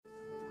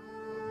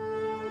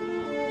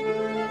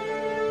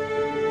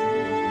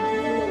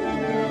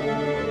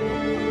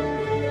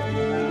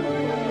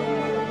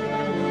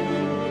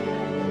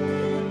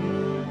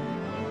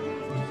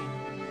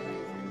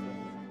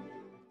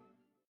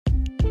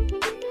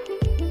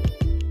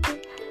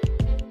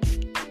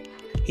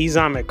He's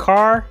Amit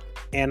Carr,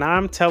 and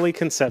I'm Telly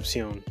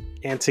Concepcion.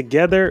 And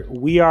together,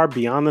 we are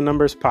Beyond the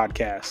Numbers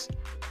podcast.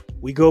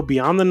 We go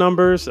beyond the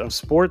numbers of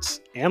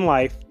sports and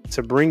life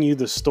to bring you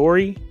the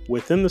story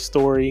within the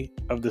story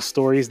of the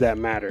stories that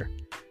matter.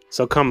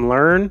 So come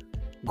learn,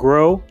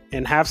 grow,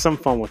 and have some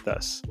fun with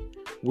us.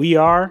 We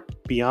are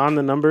Beyond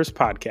the Numbers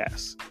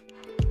podcast.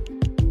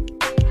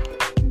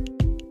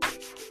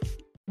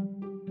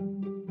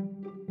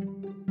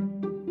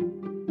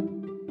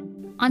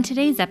 On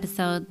today's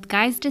episode, the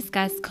guys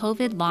discuss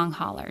COVID long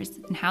haulers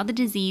and how the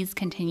disease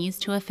continues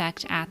to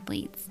affect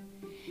athletes.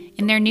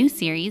 In their new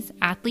series,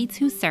 Athletes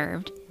Who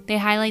Served, they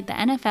highlight the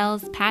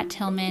NFL's Pat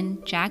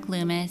Tillman, Jack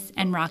Loomis,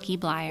 and Rocky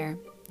Bleier.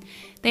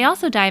 They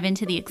also dive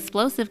into the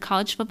explosive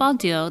college football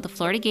duo the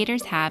Florida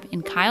Gators have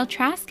in Kyle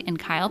Trask and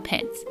Kyle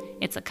Pitts.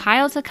 It's a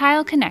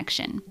Kyle-to-Kyle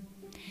connection.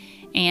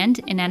 And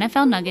in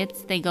NFL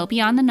Nuggets, they go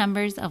beyond the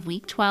numbers of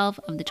Week 12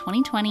 of the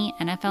 2020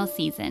 NFL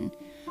season,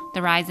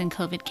 the rise in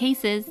COVID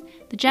cases,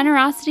 the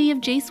generosity of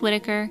Jace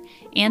Whitaker,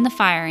 and the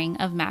firing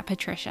of Matt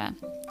Patricia.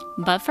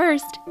 But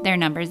first, their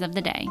numbers of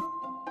the day.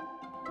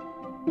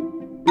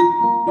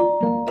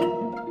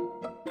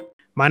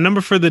 My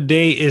number for the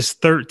day is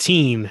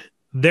 13.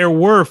 There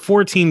were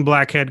 14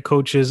 black head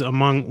coaches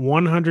among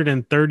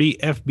 130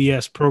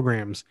 FBS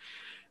programs.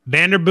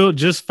 Vanderbilt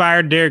just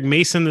fired Derek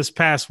Mason this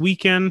past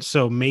weekend,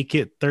 so make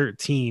it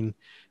 13.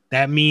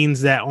 That means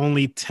that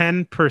only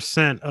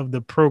 10% of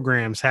the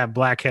programs have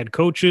black head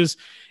coaches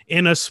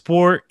in a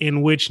sport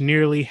in which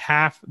nearly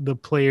half the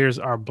players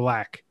are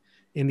black.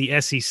 In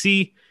the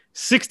SEC,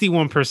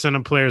 61%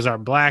 of players are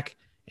black.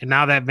 And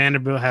now that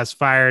Vanderbilt has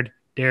fired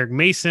Derek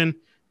Mason,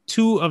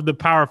 two of the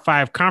Power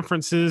 5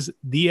 conferences,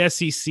 the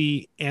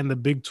SEC and the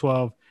Big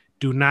 12,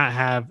 do not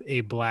have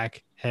a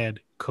black head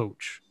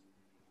coach.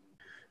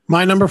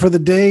 My number for the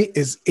day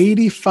is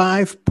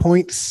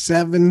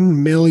 $85.7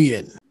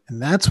 million. And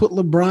that's what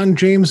LeBron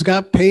James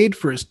got paid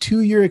for his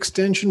 2-year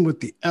extension with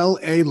the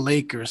LA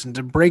Lakers. And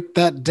to break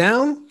that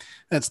down,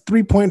 that's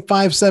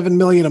 $3.57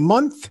 million a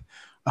month,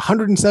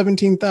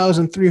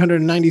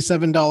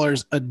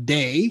 $117,397 a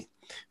day,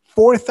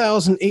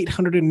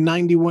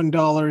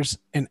 $4,891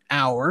 an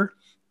hour,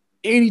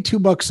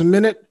 $82 a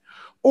minute,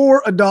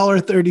 or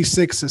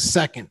 $1.36 a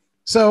second.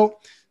 So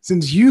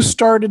since you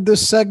started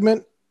this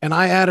segment and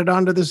I added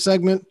on to this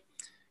segment,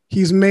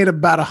 he's made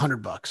about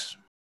 $100.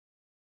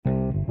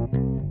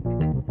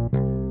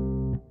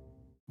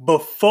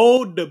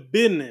 Before the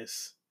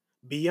business,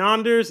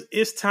 Beyonders,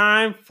 it's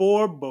time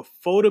for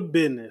Before the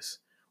Business,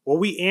 where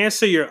we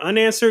answer your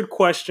unanswered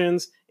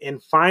questions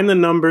and find the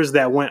numbers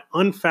that went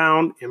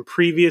unfound in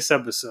previous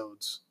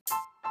episodes.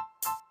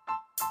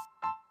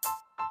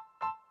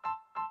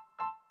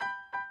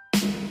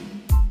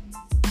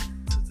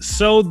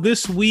 So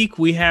this week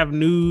we have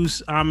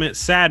news,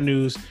 sad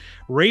news.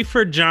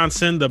 Rayford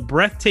Johnson, the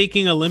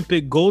breathtaking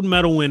Olympic gold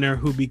medal winner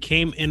who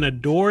became an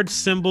adored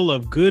symbol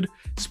of good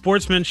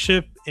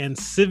sportsmanship and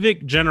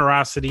civic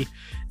generosity,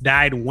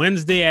 died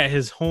Wednesday at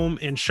his home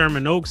in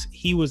Sherman Oaks.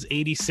 He was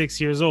 86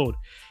 years old.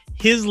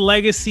 His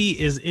legacy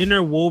is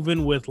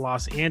interwoven with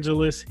Los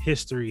Angeles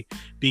history,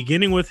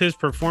 beginning with his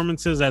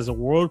performances as a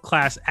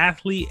world-class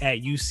athlete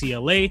at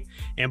UCLA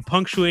and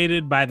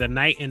punctuated by the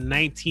night in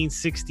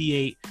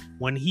 1968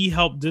 when he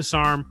helped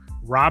disarm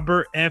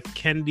Robert F.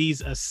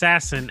 Kennedy's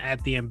assassin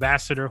at the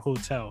Ambassador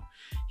Hotel.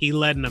 He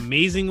led an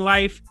amazing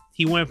life.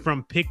 He went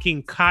from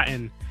picking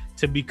cotton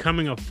to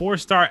becoming a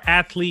 4-star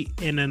athlete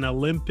and an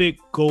Olympic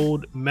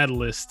gold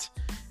medalist.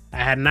 I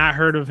had not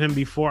heard of him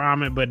before,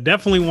 Amit, but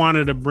definitely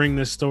wanted to bring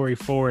this story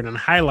forward and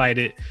highlight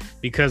it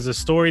because the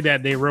story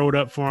that they wrote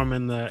up for him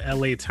in the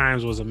LA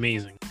Times was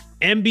amazing.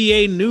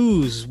 NBA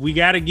news. We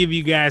got to give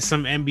you guys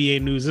some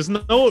NBA news. It's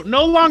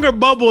no longer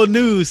bubble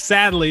news,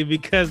 sadly,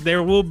 because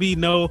there will be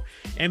no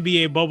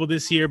NBA bubble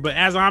this year. But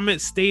as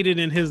Amit stated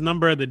in his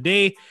number of the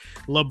day,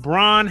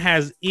 LeBron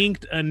has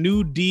inked a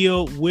new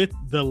deal with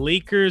the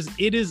Lakers.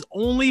 It is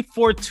only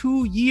for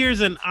 2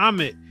 years. And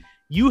Amit,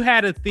 you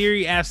had a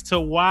theory as to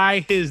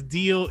why his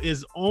deal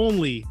is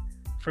only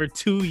for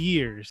 2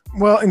 years.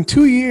 Well, in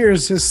 2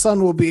 years, his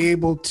son will be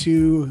able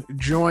to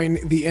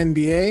join the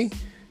NBA.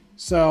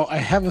 So I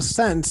have a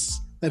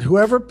sense that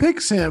whoever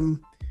picks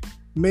him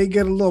may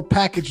get a little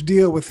package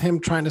deal with him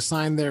trying to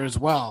sign there as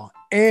well.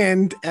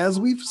 And as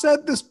we've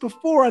said this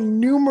before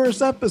on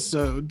numerous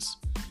episodes,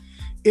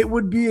 it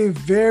would be a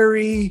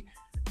very,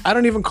 I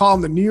don't even call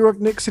them the New York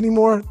Knicks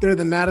anymore. They're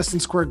the Madison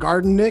Square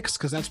Garden Knicks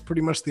because that's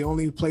pretty much the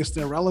only place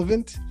they're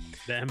relevant.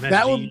 The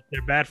MSG,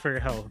 they're bad for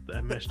your health, the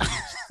MSG.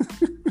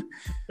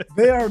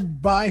 They are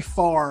by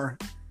far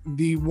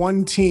the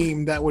one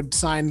team that would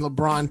sign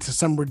LeBron to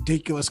some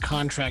ridiculous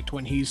contract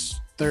when he's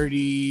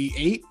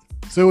 38.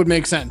 So it would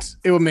make sense.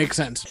 It would make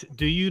sense.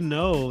 Do you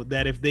know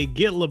that if they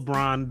get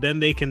LeBron,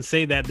 then they can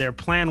say that their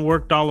plan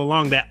worked all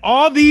along, that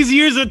all these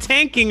years of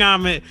tanking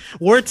on it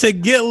were to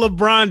get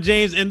LeBron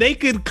James, and they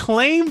could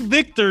claim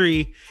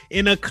victory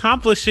in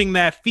accomplishing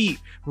that feat,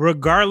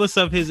 regardless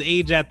of his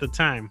age at the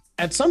time.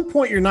 At some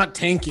point, you're not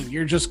tanking.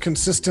 You're just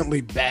consistently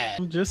bad.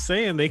 I'm just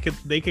saying they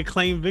could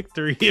claim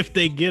victory if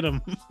they get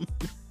him.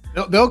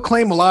 They'll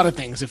claim a lot of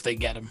things if they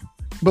get him.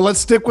 But let's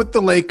stick with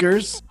the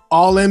Lakers.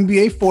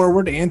 All-NBA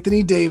forward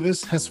Anthony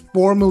Davis has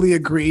formally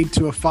agreed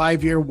to a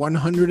 5-year,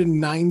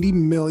 $190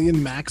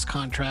 million max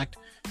contract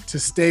to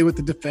stay with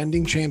the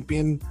defending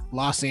champion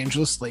Los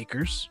Angeles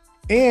Lakers.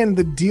 And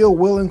the deal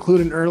will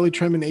include an early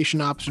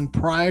termination option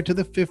prior to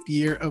the 5th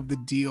year of the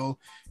deal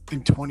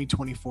in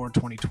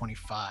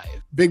 2024-2025.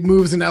 Big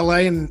moves in LA,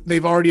 and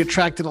they've already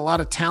attracted a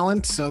lot of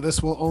talent, so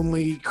this will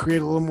only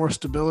create a little more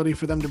stability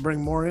for them to bring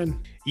more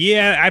in.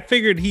 Yeah, I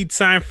figured he'd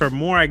sign for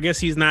more. I guess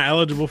he's not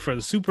eligible for the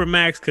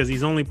Supermax because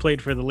he's only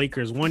played for the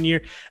Lakers 1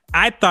 year.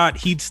 I thought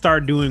he'd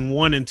start doing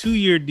 1 and 2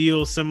 year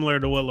deals similar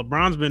to what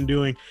LeBron's been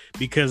doing,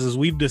 because as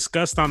we've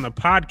discussed on the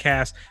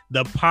podcast,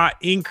 the pot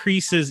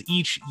increases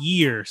each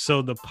year.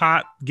 So the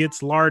pot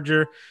gets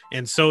larger,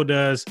 and so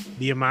does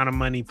the amount of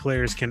money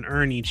players can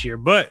earn each year.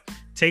 But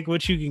take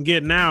what you can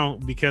get now,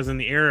 because in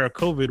the era of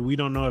COVID, we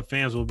don't know if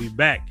fans will be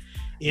back.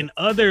 In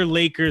other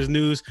Lakers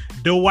news,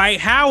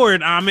 Dwight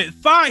Howard, Amit,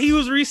 thought he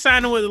was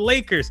re-signing with the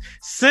Lakers,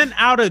 sent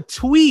out a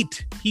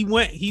tweet. He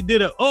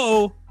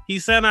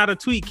sent out a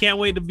tweet. Can't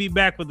wait to be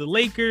back with the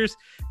Lakers.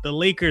 The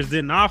Lakers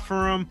didn't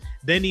offer him.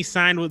 Then he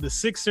signed with the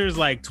Sixers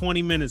like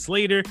 20 minutes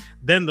later.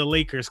 Then the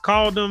Lakers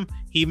called him.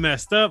 He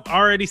messed up,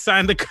 already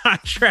signed the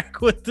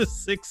contract with the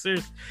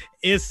Sixers.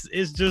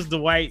 It's just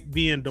Dwight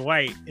being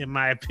Dwight, in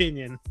my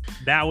opinion.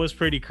 That was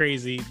pretty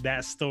crazy,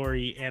 that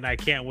story. And I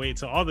can't wait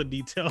till all the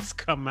details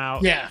come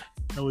out. Yeah.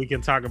 So we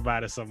can talk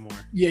about it some more.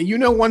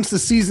 Yeah, once the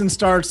season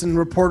starts and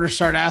reporters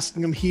start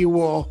asking him, he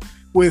will,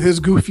 with his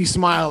goofy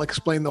smile,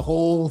 explain the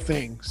whole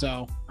thing.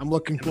 So I'm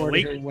looking forward to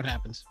hearing what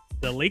happens.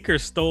 The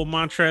Lakers stole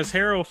Montrezl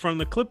Harrell from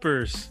the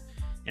Clippers.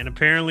 And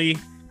apparently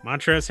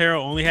Montrezl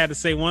Harrell only had to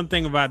say one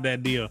thing about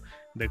that deal.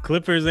 The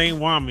Clippers ain't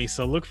want me.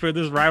 So look for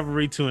this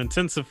rivalry to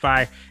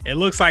intensify. It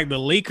looks like the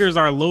Lakers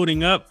are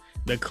loading up.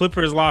 The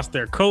Clippers lost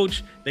their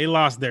coach. They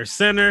lost their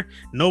center.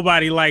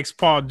 Nobody likes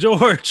Paul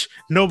George.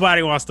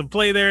 Nobody wants to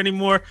play there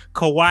anymore.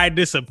 Kawhi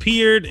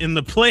disappeared in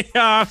the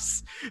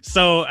playoffs.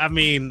 So, I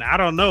mean, I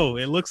don't know.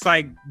 It looks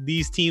like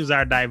these teams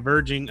are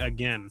diverging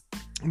again.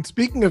 And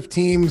speaking of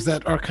teams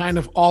that are kind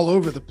of all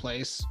over the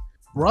place,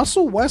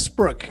 Russell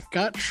Westbrook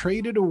got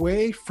traded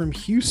away from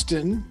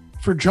Houston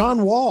for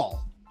John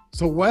Wall.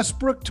 So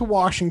Westbrook to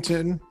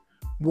Washington,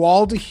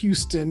 Wall to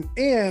Houston,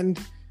 and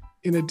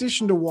in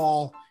addition to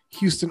Wall,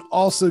 Houston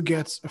also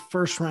gets a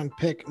first-round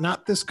pick,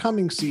 not this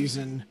coming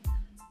season,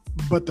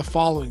 but the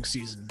following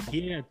season.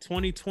 Yeah,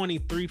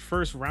 2023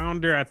 first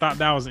rounder. I thought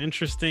that was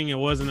interesting. It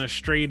wasn't a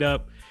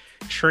straight-up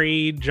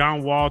trade.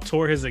 John Wall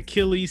tore his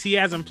Achilles. He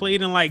hasn't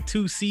played in like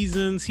 2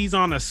 seasons. He's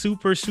on a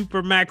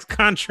super max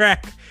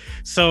contract.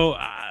 So,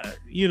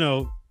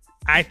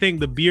 I think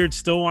the Beard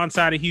still wants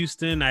out of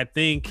Houston. I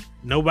think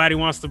nobody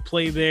wants to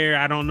play there.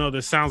 I don't know.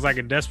 This sounds like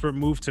a desperate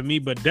move to me,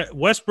 but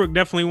Westbrook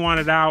definitely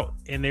wanted out,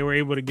 and they were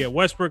able to get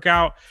Westbrook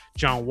out.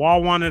 John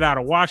Wall wanted out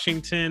of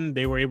Washington.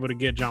 They were able to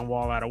get John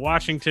Wall out of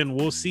Washington.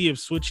 We'll see if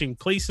switching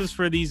places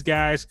for these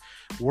guys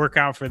work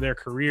out for their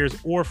careers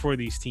or for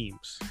these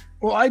teams.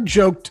 Well, I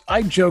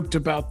joked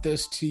about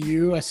this to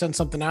you. I sent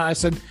something out. I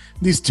said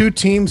these 2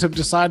 teams have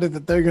decided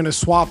that they're going to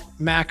swap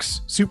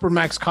super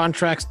max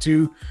contracts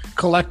to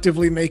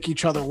collectively make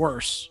each other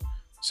worse.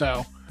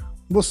 So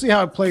we'll see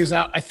how it plays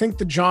out. I think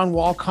the John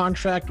Wall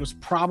contract was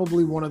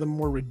probably one of the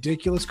more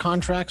ridiculous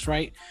contracts,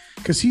 right?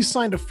 Because he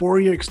signed a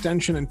 4-year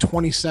extension in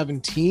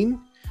 2017.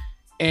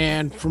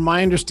 And from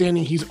my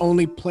understanding, he's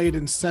only played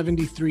in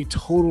 73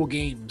 total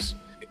games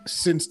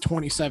since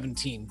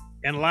 2017.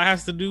 And a lot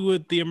has to do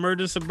with the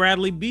emergence of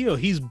Bradley Beal.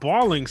 He's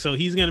balling, so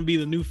he's going to be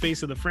the new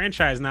face of the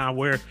franchise now,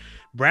 where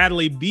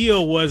Bradley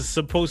Beal was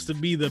supposed to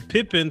be the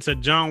Pippen to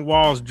John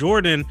Wall's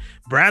Jordan.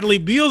 Bradley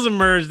Beal's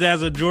emerged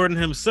as a Jordan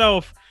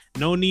himself.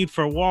 No need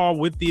for Wall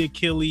with the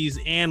Achilles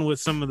and with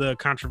some of the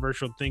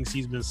controversial things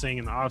he's been saying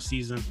in the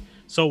offseason.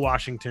 So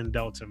Washington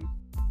dealt him.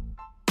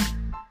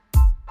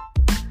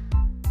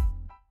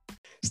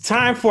 It's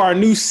time for our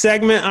new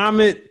segment,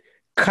 Amit.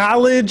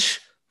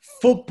 College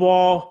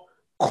football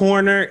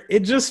corner. It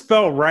just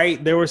felt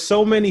right. There were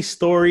so many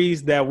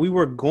stories that we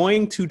were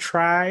going to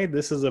try.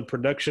 This is a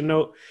production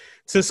note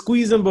to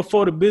squeeze them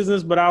before the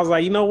business. But I was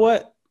like, you know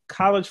what?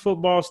 College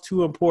football is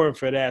too important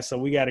for that. So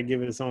we got to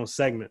give it its own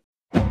segment.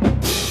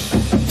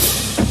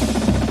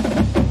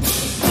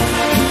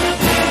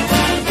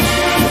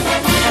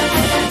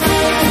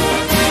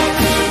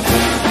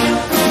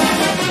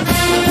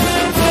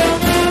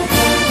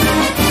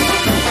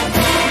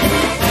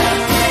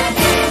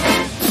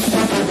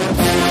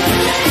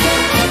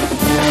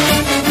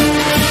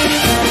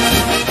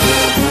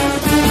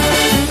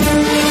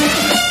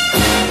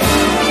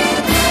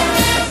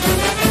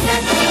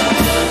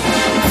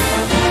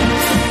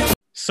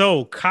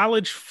 So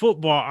college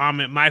football,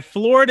 Amit, my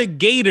Florida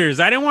Gators.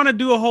 I didn't want to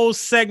do a whole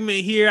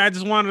segment here. I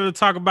just wanted to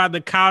talk about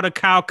the Kyle to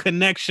Kyle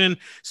connection,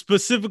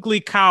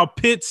 specifically Kyle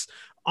Pitts,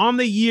 On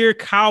the year,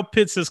 Kyle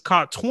Pitts has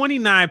caught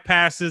 29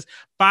 passes,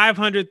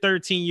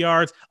 513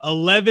 yards,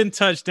 11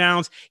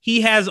 touchdowns.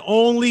 He has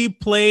only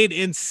played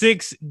in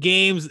 6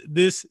 games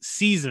this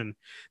season.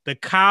 The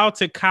Kyle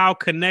to Kyle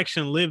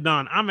connection lived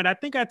on. Ahmed, I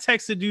think I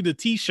texted you the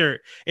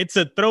t-shirt. It's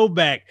a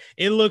throwback.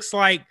 It looks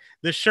like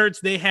the shirts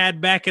they had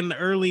back in the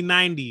early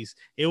 90s.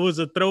 It was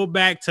a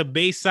throwback to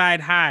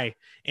Bayside High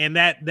and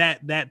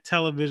that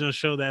television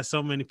show that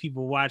so many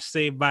people watch,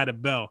 Saved by the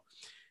Bell.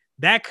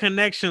 That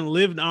connection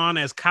lived on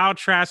as Kyle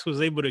Trask was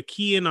able to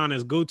key in on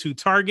his go-to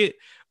target.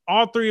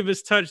 All 3 of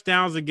his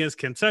touchdowns against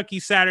Kentucky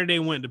Saturday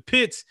went to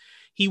Pitts.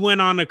 He went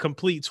on to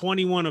complete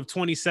 21 of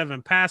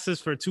 27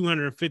 passes for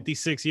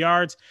 256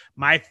 yards.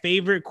 My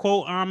favorite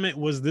quote on it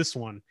was this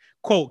one.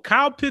 Quote,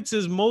 Kyle Pitts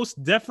is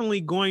most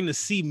definitely going to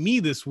see me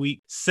this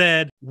week,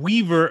 said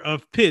Weaver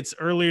of Pitts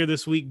earlier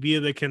this week via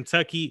the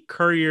Kentucky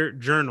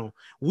Courier-Journal.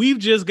 We've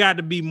just got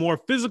to be more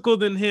physical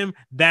than him.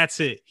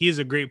 That's it. He is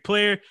a great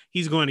player.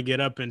 He's going to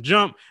get up and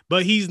jump,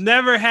 but he's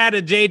never had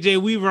a J.J.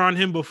 Weaver on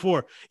him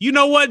before. You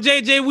know what,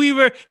 J.J.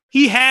 Weaver?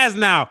 He has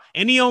now,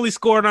 and he only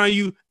scored on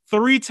you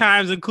 3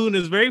 times, including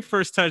his very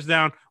first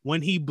touchdown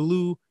when he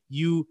blew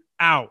you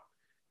out.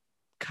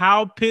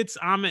 Kyle Pitts,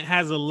 Ahmed,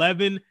 has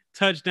 11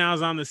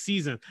 touchdowns on the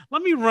season.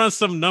 Let me run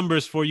some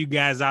numbers for you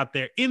guys out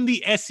there. In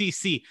the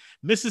SEC,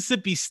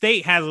 Mississippi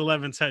State has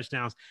 11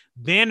 touchdowns.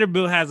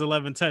 Vanderbilt has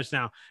 11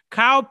 touchdowns.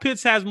 Kyle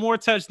Pitts has more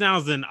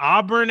touchdowns than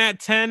Auburn at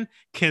 10,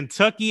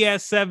 Kentucky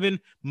at 7,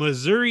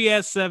 Missouri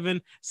at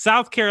 7,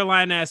 South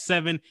Carolina at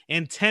 7,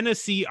 and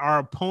Tennessee, our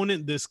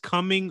opponent this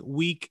coming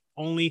week,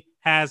 only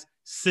has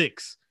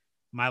 6.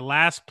 My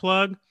last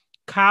plug,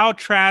 Kyle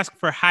Trask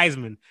for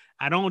Heisman.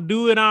 I don't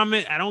do it on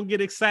it. I don't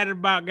get excited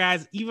about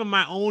guys, even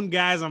my own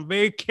guys. I'm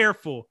very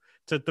careful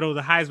to throw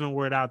the Heisman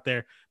word out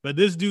there, but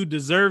this dude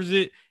deserves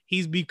it.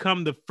 He's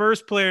become the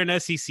first player in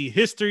SEC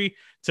history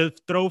to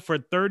throw for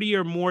 30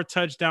 or more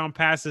touchdown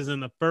passes in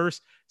the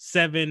first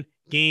 7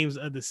 games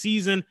of the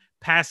season,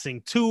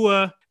 passing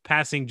Tua,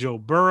 passing Joe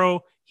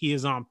Burrow. He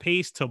is on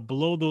pace to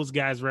blow those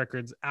guys'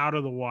 records out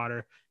of the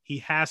water. He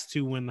has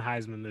to win the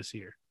Heisman this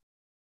year.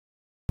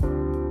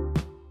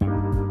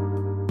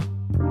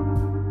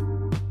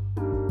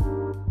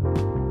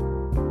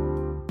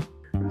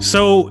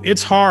 So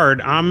it's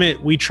hard. Ahmed,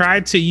 we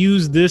tried to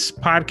use this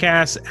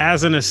podcast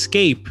as an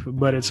escape,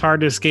 but it's hard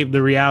to escape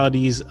the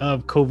realities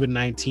of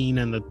COVID-19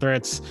 and the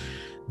threats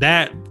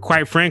that,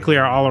 quite frankly,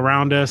 are all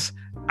around us.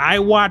 I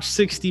watched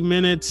 60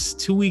 Minutes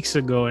 2 weeks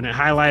ago, and it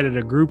highlighted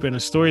a group and a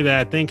story that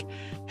I think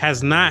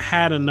has not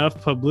had enough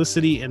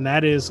publicity, and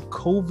that is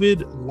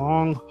COVID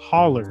long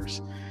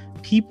haulers.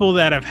 People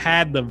that have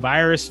had the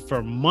virus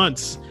for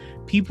months,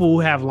 people who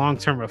have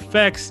long-term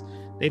effects.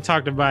 They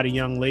talked about a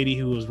young lady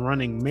who was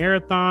running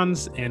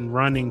marathons and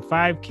running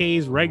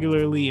 5Ks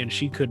regularly, and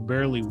she could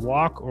barely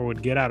walk or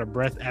would get out of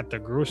breath at the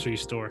grocery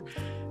store.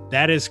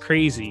 That is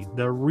crazy.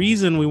 The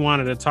reason we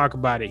wanted to talk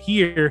about it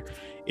here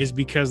is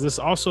because this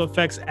also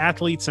affects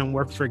athletes, and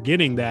we're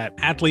forgetting that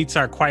athletes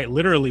are quite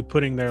literally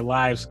putting their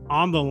lives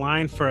on the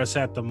line for us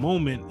at the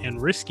moment and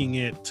risking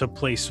it to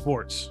play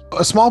sports.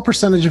 A small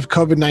percentage of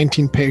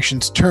COVID-19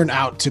 patients turn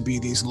out to be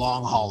these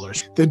long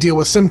haulers. They deal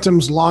with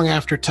symptoms long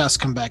after tests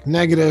come back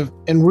negative,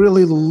 and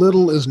really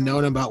little is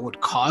known about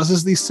what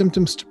causes these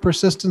symptoms to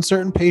persist in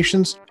certain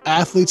patients.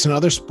 Athletes in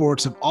other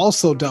sports have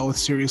also dealt with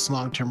serious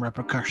long-term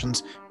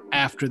repercussions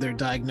after their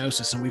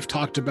diagnosis. And we've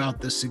talked about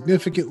this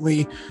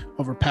significantly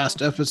over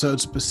past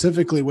episodes,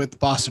 specifically with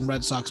Boston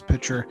Red Sox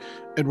pitcher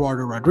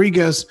Eduardo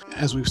Rodriguez,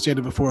 as we've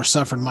stated before,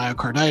 suffered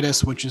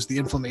myocarditis, which is the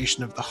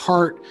inflammation of the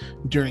heart.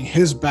 During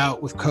his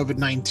bout with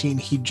COVID-19,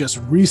 he just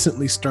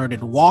recently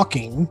started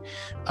walking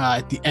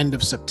at the end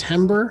of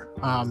September.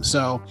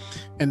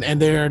 And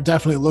they're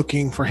definitely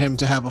looking for him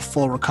to have a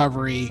full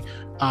recovery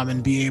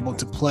and be able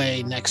to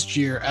play next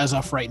year as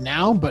of right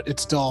now, but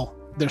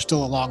there's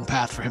still a long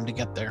path for him to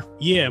get there.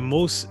 Yeah,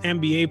 most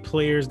NBA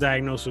players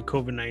diagnosed with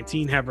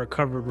COVID-19 have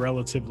recovered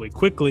relatively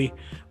quickly.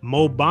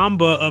 Mo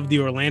Bamba of the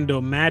Orlando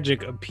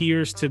Magic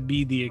appears to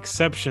be the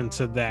exception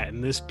to that,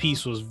 and this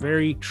piece was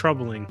very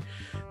troubling.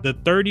 The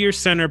third-year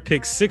center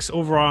picked 6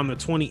 overall in the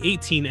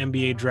 2018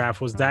 NBA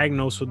draft was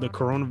diagnosed with the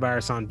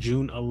coronavirus on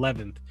June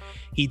 11th.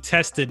 He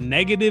tested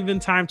negative in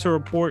time to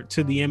report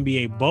to the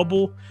NBA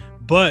bubble,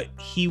 but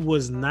he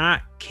was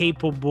not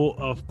capable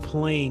of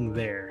playing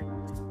there.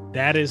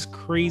 That is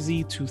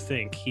crazy to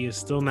think. He is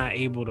still not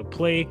able to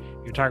play.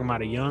 You're talking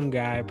about a young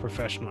guy,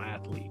 professional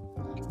athlete.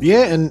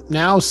 Yeah, and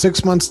now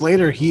 6 months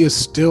later, he is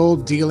still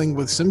dealing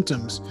with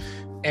symptoms.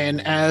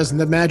 And as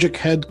the Magic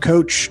head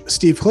coach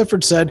Steve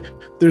Clifford said,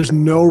 there's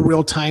no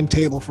real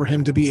timetable for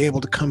him to be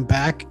able to come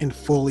back and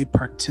fully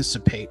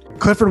participate.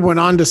 Clifford went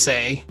on to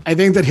say, I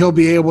think that he'll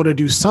be able to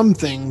do some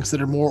things that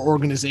are more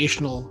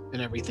organizational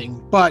and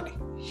everything, but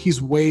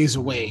he's ways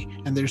away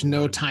and there's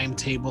no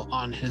timetable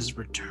on his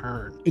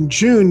return. In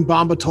June,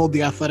 Bamba told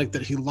The Athletic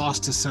that he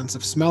lost his sense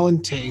of smell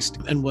and taste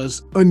and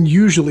was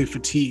unusually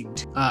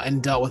fatigued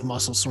and dealt with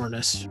muscle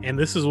soreness. And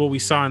this is what we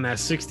saw in that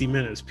 60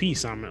 Minutes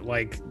piece on it.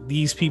 Like,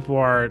 these people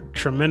are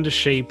tremendous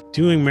shape,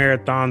 doing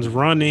marathons,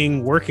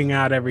 running, working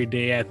out every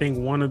day. I think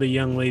one of the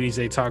young ladies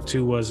they talked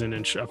to was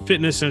a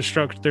fitness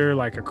instructor,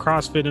 like a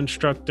CrossFit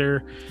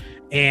instructor.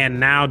 And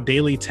now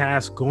daily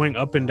tasks going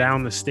up and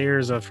down the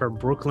stairs of her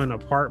Brooklyn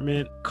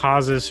apartment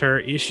causes her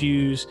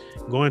issues.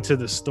 Going to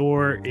the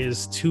store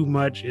is too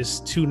much, is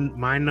too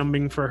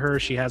mind-numbing for her.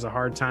 She has a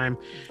hard time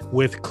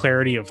with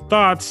clarity of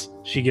thoughts.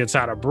 She gets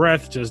out of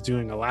breath just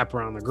doing a lap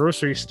around the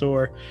grocery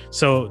store.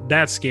 So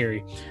that's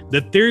scary.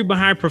 The theory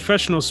behind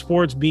professional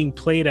sports being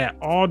played at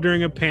all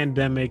during a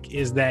pandemic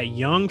is that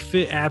young,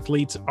 fit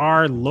athletes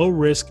are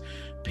low-risk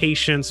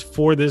patients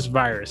for this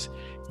virus.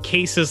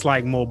 Cases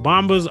like Mo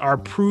Bamba's are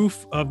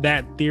proof of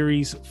that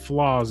theory's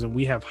flaws, and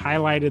we have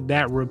highlighted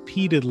that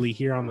repeatedly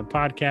here on the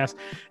podcast,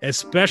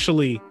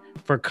 especially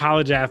for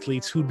college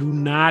athletes who do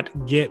not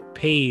get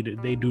paid.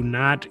 They do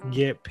not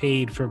get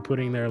paid for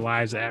putting their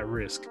lives at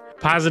risk.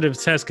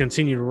 Positive tests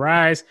continue to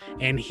rise.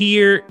 And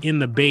here in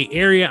the Bay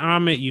Area,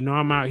 Amit, you know,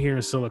 I'm out here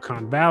in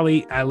Silicon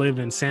Valley. I live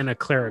in Santa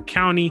Clara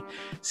County,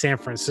 San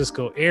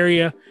Francisco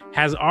area,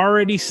 has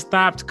already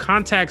stopped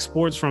contact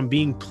sports from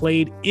being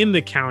played in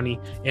the county,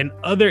 and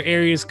other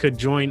areas could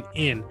join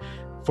in.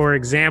 For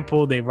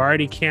example, they've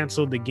already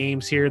canceled the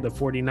games here. The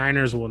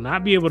 49ers will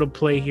not be able to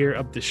play here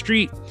up the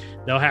street.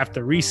 They'll have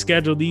to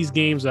reschedule these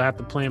games. They'll have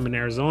to play them in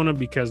Arizona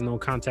because no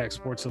contact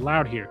sports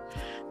allowed here.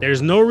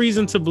 There's no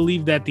reason to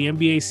believe that the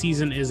NBA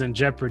season is in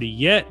jeopardy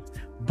yet.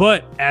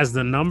 But as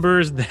the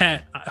numbers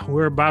that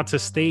we're about to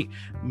state,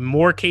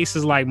 more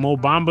cases like Mo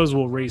Bamba's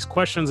will raise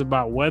questions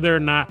about whether or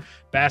not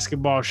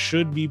basketball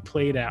should be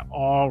played at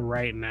all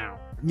right now.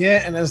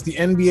 Yeah, and as the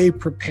NBA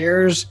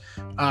prepares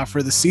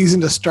for the season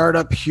to start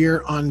up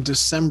here on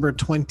December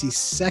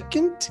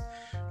 22nd,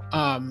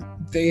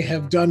 they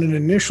have done an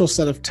initial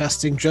set of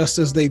testing just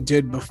as they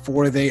did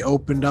before they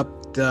opened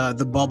up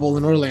the bubble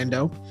in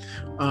Orlando.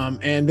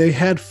 And they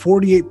had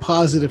 48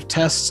 positive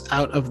tests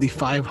out of the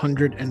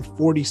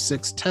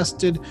 546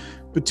 tested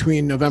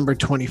between November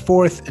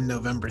 24th and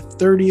November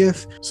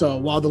 30th. So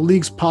while the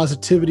league's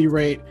positivity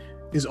rate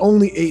is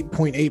only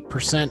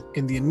 8.8%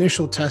 in the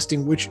initial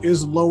testing, which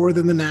is lower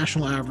than the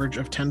national average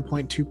of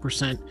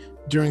 10.2%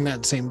 during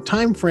that same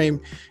time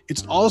frame,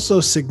 it's also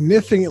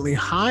significantly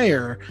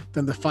higher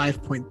than the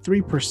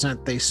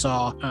 5.3% they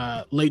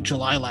saw late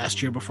July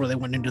last year before they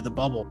went into the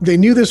bubble. They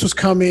knew this was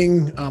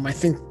coming. I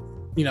think,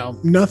 you know,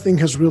 nothing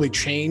has really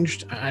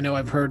changed. I know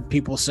I've heard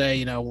people say,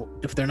 you know,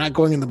 if they're not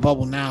going in the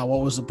bubble now,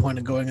 what was the point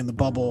of going in the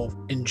bubble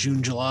in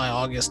June, July,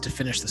 August to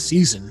finish the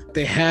season?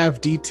 They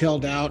have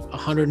detailed out a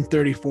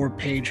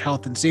 134-page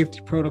health and safety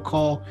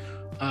protocol.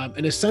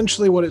 And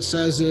essentially what it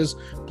says is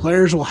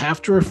players will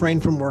have to refrain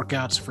from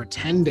workouts for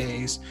 10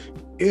 days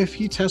if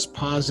he tests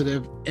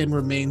positive and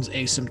remains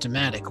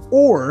asymptomatic,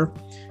 or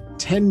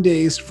 10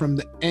 days from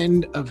the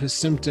end of his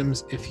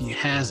symptoms if he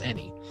has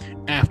any.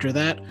 After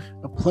that,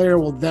 a player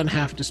will then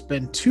have to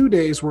spend 2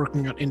 days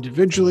working out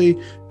individually,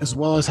 as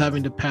well as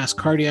having to pass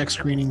cardiac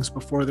screenings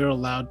before they're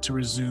allowed to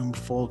resume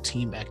full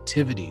team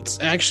activity. It's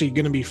actually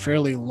going to be a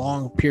fairly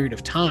long period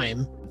of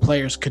time.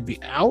 Players could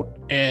be out,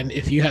 and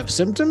if you have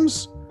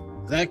symptoms,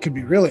 that could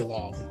be really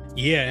long.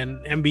 Yeah,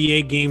 and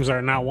NBA games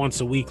are not once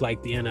a week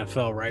like the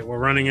NFL, right? We're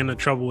running into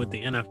trouble with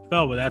the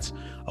NFL, but that's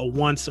a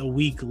once a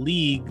week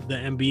league. The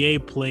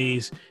NBA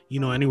plays,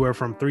 you know, anywhere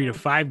from 3 to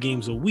 5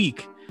 games a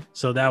week.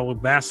 So that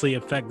would vastly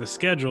affect the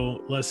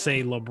schedule. Let's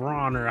say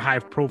LeBron or a high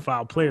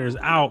profile player is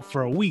out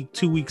for a week,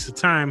 2 weeks of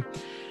time.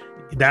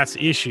 That's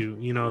issue.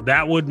 You know,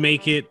 that would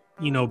make it,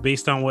 you know,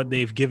 based on what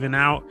they've given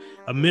out,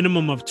 a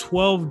minimum of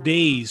 12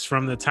 days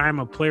from the time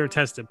a player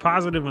tested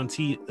positive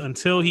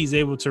until he's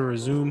able to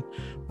resume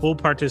full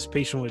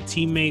participation with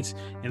teammates.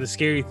 And the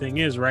scary thing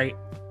is, right,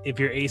 if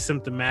you're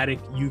asymptomatic,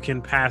 you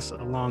can pass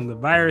along the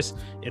virus.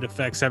 It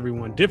affects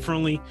everyone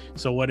differently.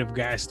 So what if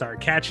guys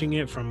start catching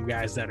it from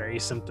guys that are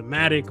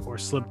asymptomatic or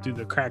slip through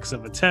the cracks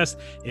of a test?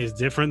 Is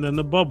different than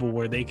the bubble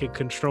where they could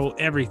control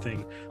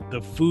everything.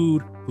 The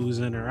food, who's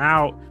in or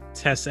out,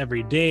 tests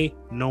every day.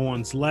 No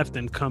one's left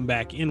and come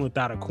back in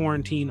without a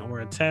quarantine or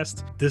a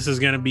test. This is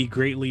going to be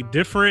greatly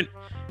different.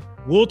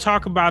 We'll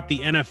talk about the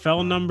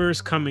NFL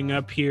numbers coming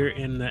up here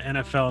in the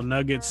NFL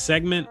Nuggets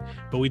segment,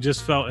 but we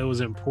just felt it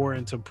was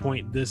important to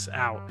point this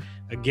out.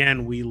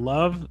 Again, we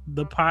love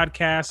the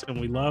podcast and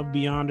we love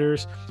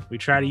Beyonders. We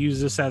try to use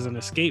this as an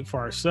escape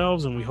for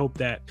ourselves, and we hope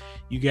that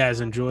you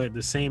guys enjoy it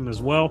the same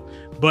as well.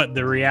 But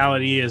the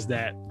reality is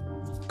that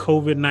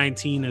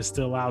COVID-19 is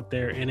still out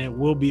there, and it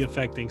will be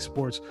affecting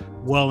sports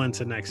well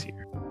into next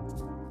year.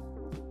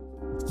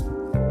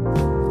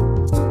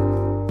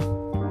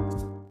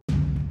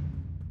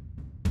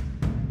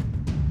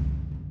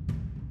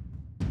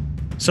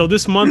 So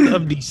this month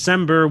of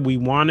December, we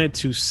wanted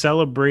to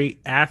celebrate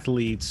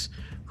athletes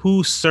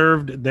who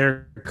served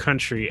their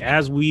country.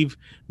 As we've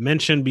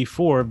mentioned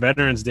before,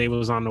 Veterans Day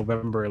was on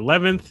November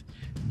 11th.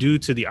 due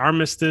to the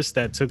armistice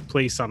that took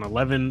place on the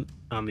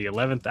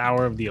 11th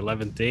hour of the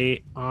 11th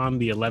day on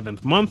the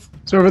 11th month.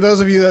 So for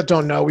those of you that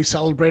don't know, we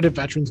celebrated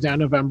Veterans Day on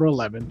November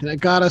 11th, and it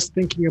got us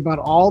thinking about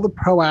all the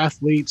pro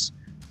athletes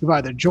who've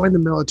either joined the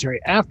military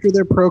after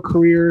their pro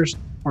careers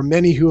or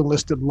many who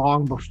enlisted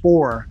long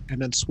before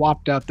and then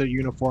swapped out their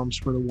uniforms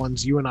for the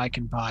ones you and I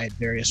can buy at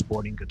various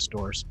sporting goods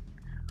stores.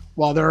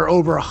 While there are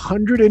over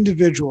 100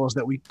 individuals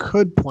that we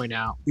could point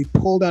out, we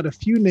pulled out a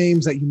few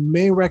names that you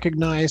may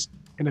recognize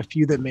and a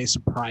few that may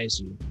surprise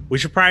you. We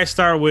should probably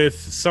start with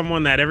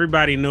someone that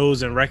everybody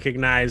knows and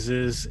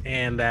recognizes,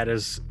 and that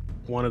is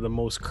one of the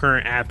most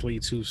current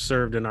athletes who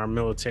served in our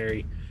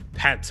military,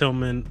 Pat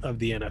Tillman of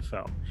the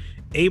NFL.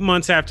 8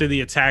 months after the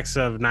attacks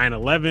of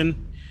 9/11,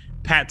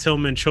 Pat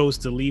Tillman chose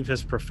to leave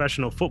his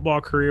professional football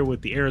career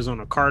with the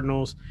Arizona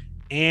Cardinals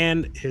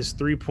and his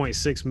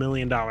 $3.6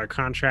 million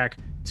contract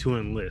to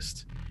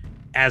enlist.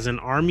 As an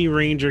Army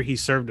Ranger, he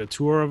served a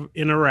tour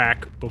in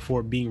Iraq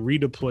before being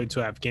redeployed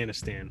to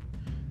Afghanistan.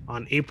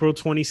 On April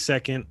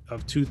 22nd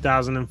of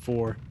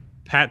 2004,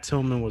 Pat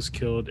Tillman was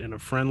killed in a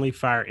friendly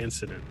fire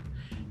incident.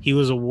 He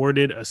was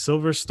awarded a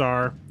Silver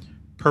Star,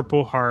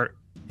 Purple Heart,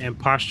 and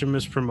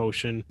posthumous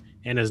promotion,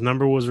 and his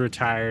number was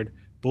retired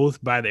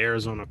both by the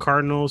Arizona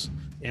Cardinals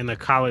and the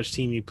college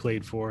team he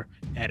played for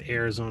at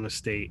Arizona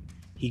State.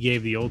 He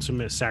gave the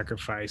ultimate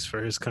sacrifice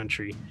for his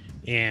country,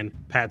 and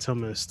Pat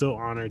Tillman is still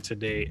honored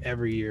today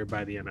every year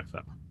by the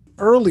NFL.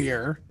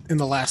 Earlier in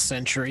the last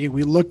century,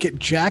 we look at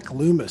Jack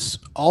Loomis,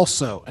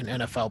 also an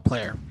NFL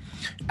player.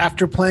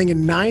 After playing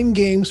in 9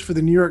 games for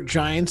the New York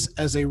Giants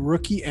as a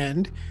rookie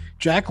end,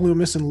 Jack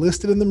Loomis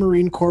enlisted in the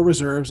Marine Corps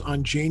Reserves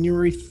on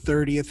January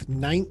 30th,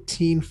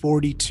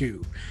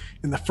 1942.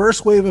 In the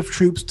first wave of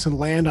troops to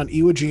land on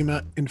Iwo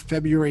Jima in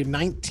February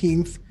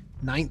 19th,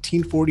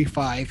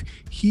 1945,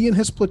 he and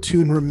his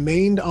platoon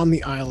remained on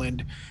the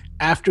island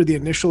after the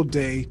initial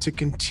day to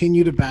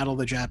continue to battle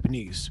the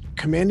Japanese.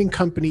 Commanding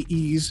Company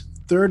E's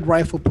 3rd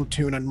Rifle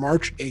Platoon on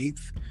March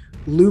 8th,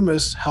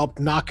 Loomis helped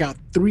knock out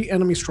 3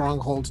 enemy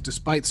strongholds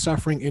despite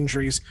suffering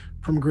injuries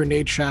from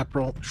grenade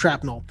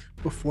shrapnel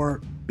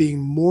before being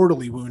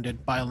mortally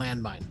wounded by a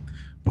landmine.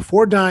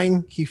 Before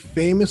dying, he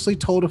famously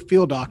told a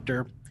field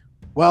doctor,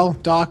 "Well,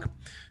 Doc,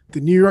 the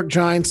New York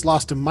Giants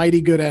lost a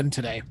mighty good end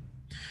today."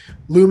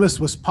 Loomis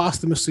was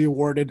posthumously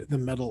awarded the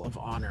Medal of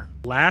Honor.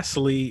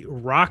 Lastly,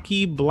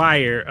 Rocky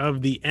Bleier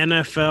of the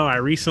NFL. I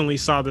recently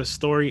saw this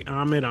story,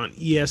 Ahmed, on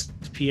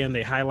ESPN.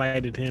 They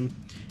highlighted him,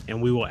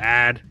 and we will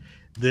add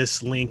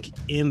this link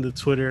in the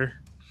Twitter.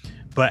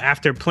 But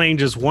after playing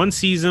just 1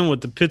 season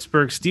with the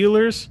Pittsburgh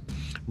Steelers,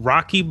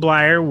 Rocky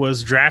Bleier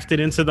was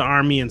drafted into the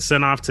Army and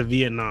sent off to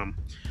Vietnam.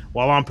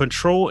 While on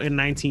patrol in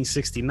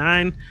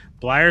 1969,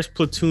 Bleier's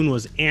platoon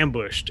was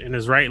ambushed and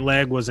his right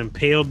leg was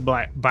impaled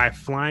by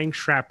flying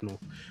shrapnel.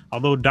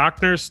 Although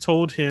doctors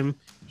told him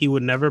he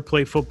would never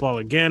play football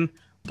again,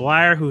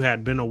 Bleier, who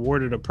had been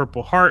awarded a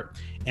Purple Heart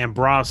and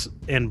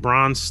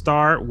Bronze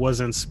Star,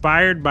 was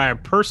inspired by a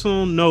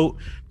personal note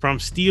from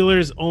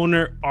Steelers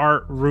owner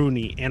Art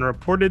Rooney and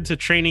reported to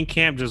training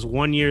camp just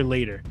 1 year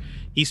later.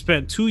 He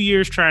spent 2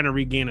 years trying to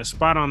regain a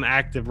spot on the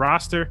active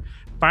roster,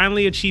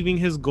 finally achieving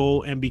his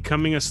goal and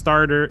becoming a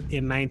starter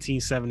in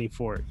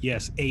 1974.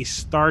 Yes, a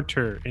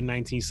starter in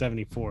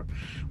 1974.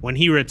 When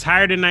he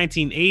retired in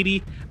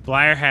 1980,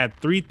 Bleier had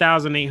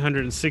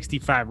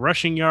 3,865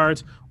 rushing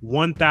yards,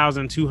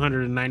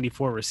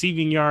 1,294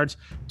 receiving yards,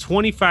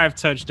 25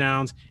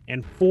 touchdowns,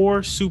 and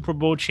 4 Super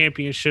Bowl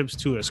championships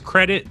to his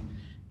credit.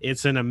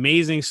 It's an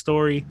amazing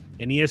story,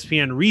 and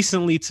ESPN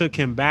recently took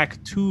him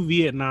back to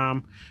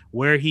Vietnam,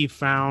 where he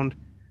found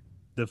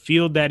the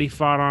field that he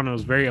fought on. It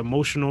was very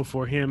emotional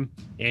for him,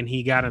 and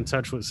he got in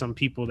touch with some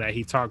people that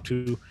he talked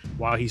to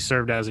while he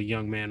served as a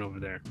young man over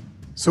there.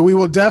 So we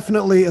will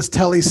definitely, as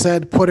Telly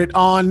said, put it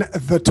on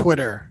the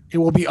Twitter. It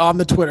will be on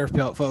the Twitter,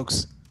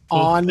 folks.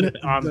 On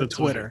the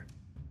Twitter.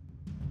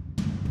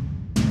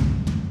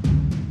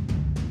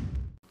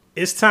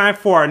 It's time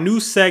for our new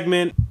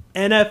segment,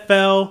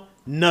 NFL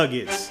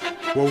Nuggets,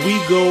 where we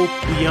go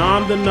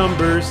beyond the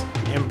numbers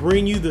and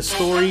bring you the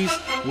stories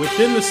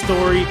within the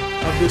story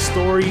of the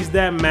stories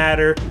that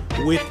matter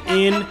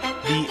within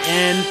the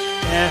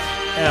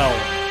NFL.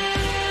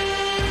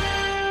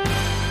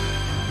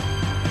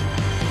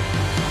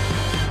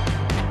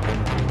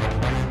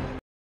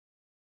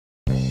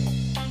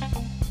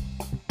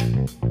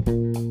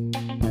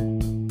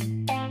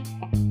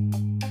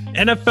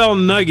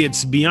 NFL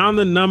Nuggets, beyond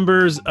the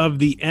numbers of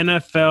the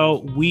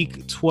NFL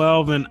Week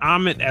 12. And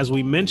Amit, as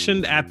we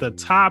mentioned at the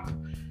top,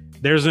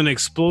 there's an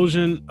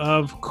explosion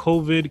of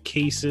COVID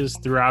cases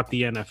throughout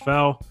the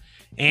NFL.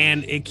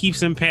 and it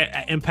keeps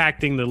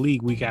impacting the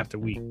league week after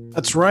week.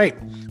 That's right.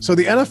 So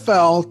the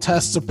NFL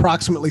tests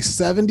approximately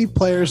 70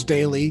 players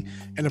daily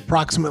and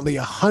approximately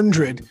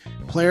 100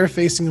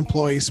 player-facing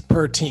employees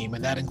per team,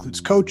 and that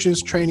includes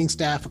coaches, training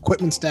staff,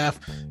 equipment staff,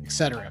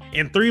 etc.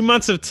 In 3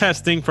 months of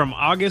testing from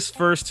August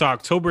 1st to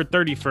October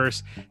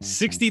 31st,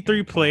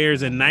 63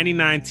 players and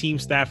 99 team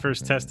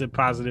staffers tested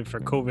positive for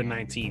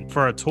COVID-19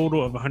 for a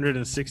total of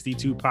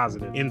 162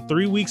 positive. In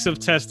 3 weeks of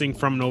testing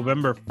from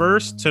November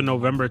 1st to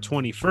November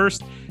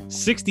 21st,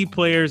 60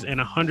 players and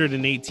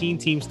 118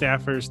 team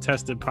staffers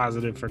tested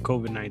positive for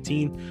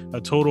COVID-19,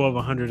 a total of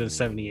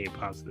 178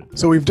 positive.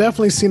 So we've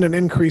definitely seen an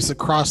increase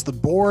across the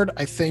board.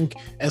 I think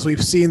as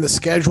we've seen the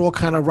schedule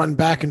kind of run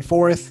back and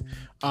forth,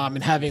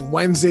 and having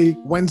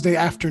Wednesday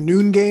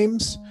afternoon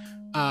games,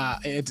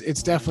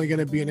 it's definitely going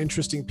to be an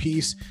interesting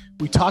piece.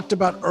 We talked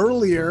about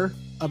earlier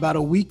about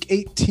a week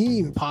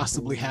 18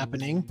 possibly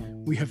happening.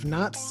 We have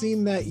not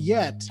seen that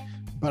yet,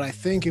 but I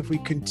think if we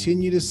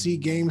continue to see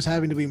games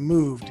having to be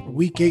moved,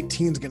 week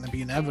 18 is going to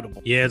be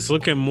inevitable. Yeah, it's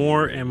looking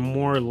more and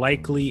more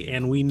likely.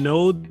 And we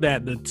know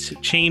that the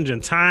change in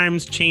time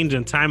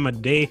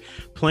of day,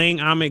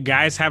 playing Ahmed,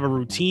 guys have a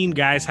routine,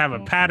 guys have a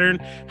pattern.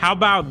 How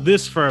about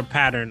this for a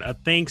pattern, a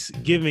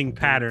Thanksgiving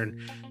pattern?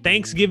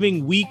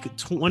 Thanksgiving week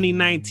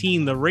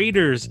 2019, the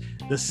Raiders,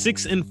 the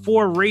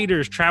 6-4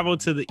 Raiders traveled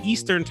to the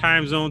Eastern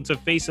time zone to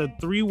face a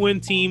 3-win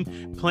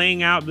team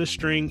playing out the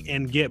string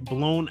and get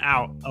blown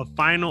out. A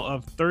final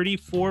of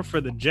 34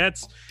 for the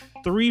Jets,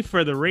 3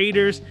 for the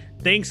Raiders.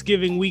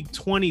 Thanksgiving week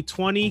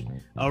 2020,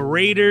 a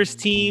Raiders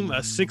team, a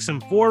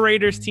 6-4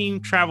 Raiders team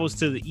travels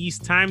to the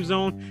East time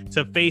zone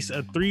to face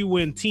a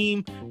 3-win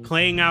team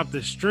playing out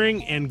the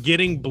string and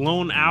getting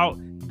blown out.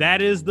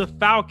 That is the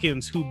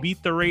Falcons, who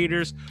beat the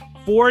Raiders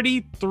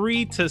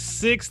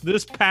 43-6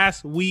 this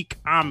past week,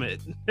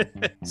 Ahmed.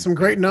 Some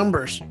great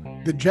numbers.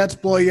 The Jets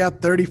blow you out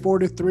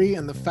 34-3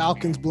 and the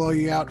Falcons blow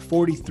you out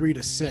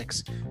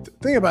 43-6.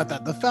 Think about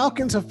that. The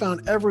Falcons have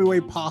found every way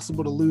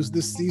possible to lose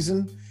this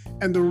season,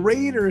 and the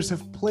Raiders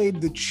have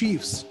played the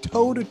Chiefs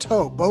toe to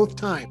toe both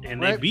times. And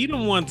right? they beat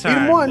them one time. Beat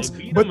them once,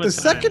 but the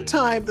second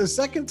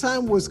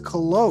time was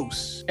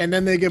close, and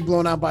then they get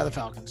blown out by the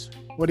Falcons.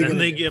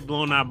 Get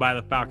blown out by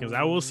the Falcons.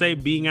 I will say,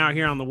 being out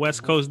here on the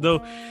West Coast,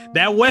 though,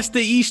 that west to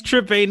east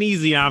trip ain't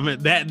easy,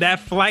 Ahmed. That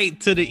flight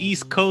to the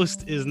East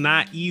Coast is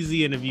not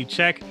easy. And if you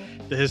check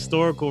the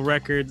historical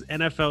records,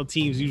 NFL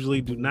teams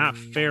usually do not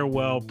fare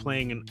well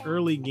playing an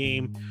early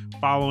game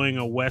following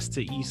a west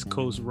to East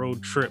Coast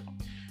road trip.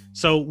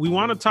 So we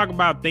want to talk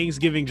about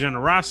Thanksgiving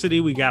generosity.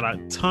 We got a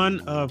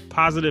ton of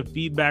positive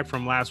feedback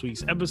from last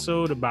week's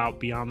episode about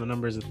Beyond the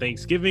Numbers of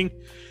Thanksgiving.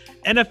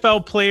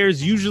 NFL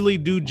players usually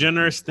do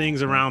generous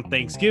things around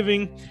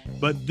Thanksgiving,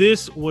 but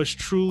this was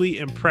truly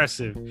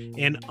impressive.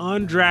 An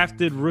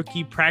undrafted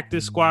rookie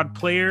practice squad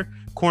player,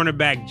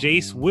 cornerback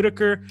Jace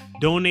Whitaker,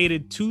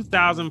 donated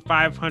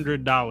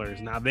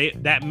 $2,500. Now,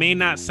 that may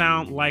not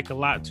sound like a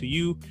lot to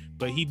you,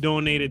 but he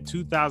donated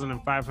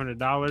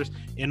 $2,500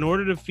 in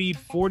order to feed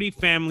 40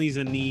 families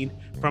in need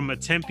from a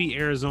Tempe,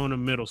 Arizona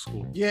middle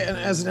school. Yeah, and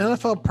as an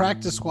NFL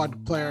practice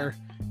squad player,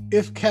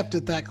 if kept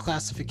at that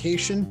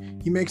classification,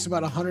 he makes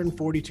about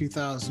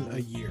 $142,000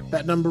 a year.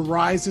 That number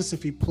rises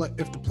if the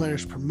player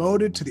is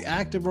promoted to the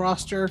active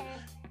roster.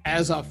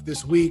 As of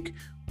this week,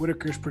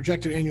 Whitaker's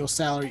projected annual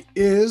salary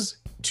is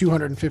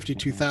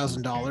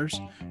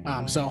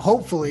 $252,000. So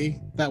hopefully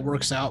that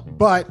works out.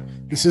 But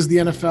this is the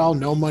NFL.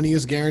 No money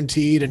is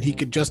guaranteed, and he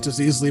could just as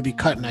easily be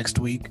cut next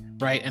week,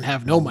 right, and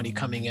have no money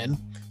coming in.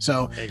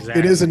 So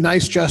It is a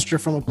nice gesture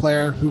from a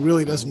player who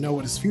really doesn't know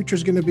what his future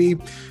is going to be,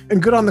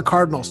 and good on the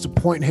Cardinals to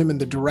point him in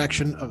the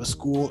direction of a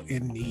school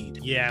in need.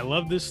 Yeah, I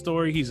love this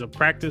story. He's a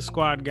practice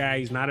squad guy.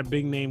 He's not a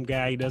big name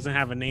guy. He doesn't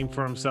have a name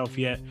for himself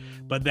yet,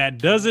 but that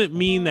doesn't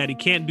mean that he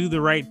can't do the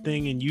right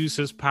thing and use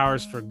his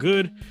powers for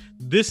good.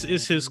 This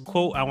is his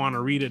quote. I want to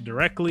read it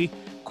directly.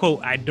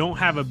 Quote, "I don't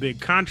have a big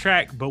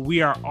contract, but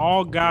we are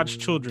all God's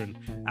children.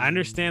 I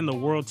understand the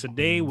world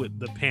today with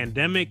the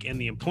pandemic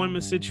and the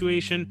employment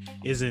situation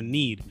is in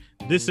need.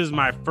 This is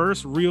my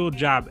first real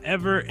job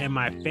ever and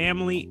my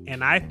family,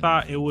 and I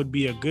thought it would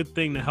be a good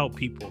thing to help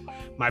people.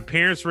 My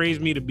parents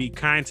raised me to be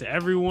kind to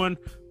everyone.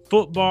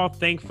 Football,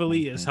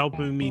 thankfully, is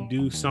helping me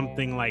do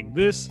something like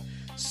this.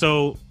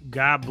 So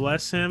God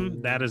bless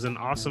him. That is an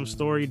awesome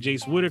story.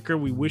 Jace Whitaker,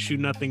 we wish you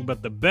nothing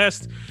but the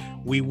best.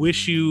 We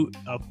wish you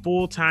a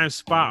full-time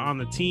spot on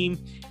the team.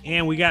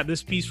 And we got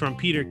this piece from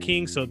Peter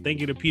King. So thank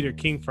you to Peter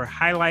King for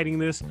highlighting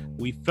this.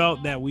 We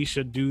felt that we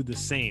should do the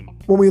same.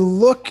 When we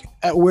look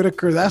at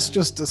Whitaker, that's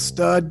just a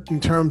stud in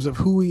terms of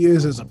who he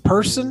is as a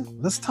person.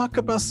 Let's talk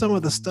about some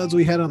of the studs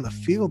we had on the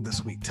field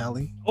this week,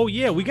 Telly. Oh,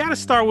 yeah. We got to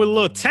start with a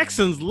little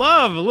Texans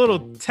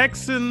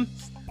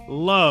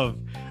love.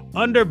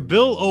 Under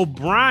Bill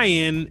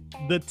O'Brien,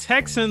 the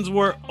Texans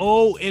were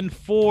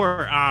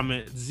 0-4,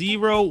 Ahmed.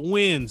 0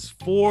 wins,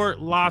 4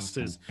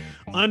 losses.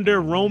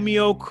 Under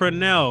Romeo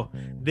Crennel,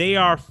 they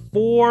are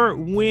 4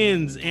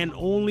 wins and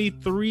only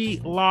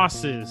 3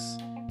 losses.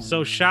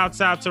 So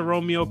shouts out to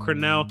Romeo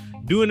Crennel,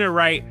 doing it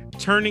right,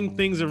 turning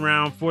things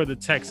around for the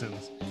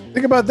Texans.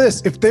 Think about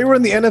this. If they were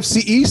in the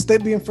NFC East,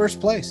 they'd be in first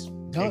place.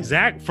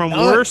 Done. From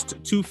worst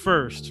to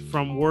first.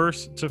 From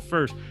worst to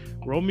first.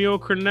 Romeo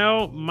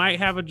Crennel might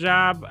have a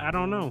job. I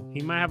don't know.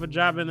 He might have a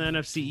job in the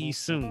NFC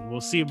East soon. We'll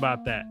see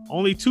about that.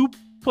 Only 2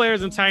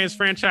 players in Titans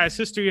franchise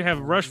history have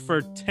rushed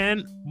for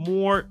 10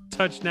 more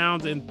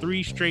touchdowns in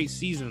 3 straight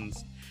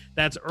seasons.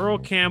 That's Earl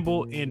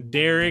Campbell and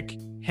Derrick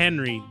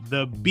Henry.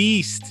 The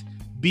beast.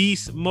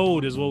 Beast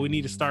mode is what we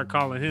need to start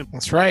calling him.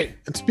 That's right.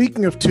 And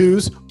speaking of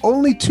 2s,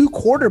 only 2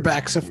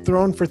 quarterbacks have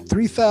thrown for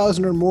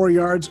 3,000 or more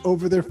yards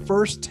over their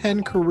first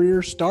 10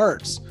 career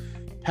starts.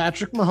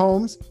 Patrick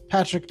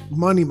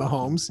Money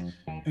Mahomes,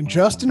 and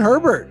Justin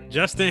Herbert.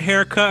 Justin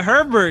Haircut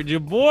Herbert,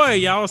 your boy.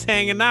 Y'all was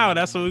hanging out.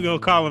 That's what we're going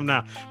to call him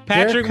now.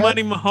 Patrick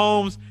Money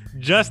Mahomes,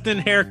 Justin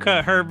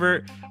Haircut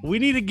Herbert. We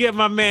need to get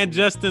my man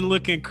Justin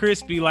looking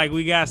crispy like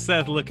we got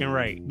Seth looking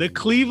right. The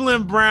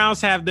Cleveland Browns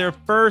have their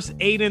first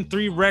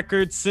 8-3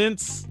 record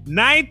since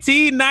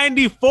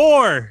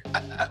 1994.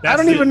 I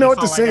don't even know what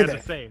to say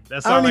there.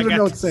 I don't even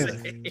know what to say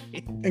there.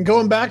 And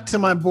going back to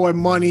my boy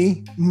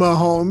Money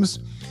Mahomes,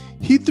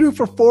 he threw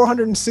for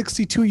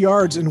 462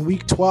 yards in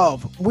week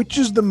 12, which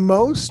is the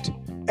most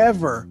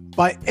ever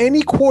by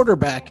any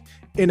quarterback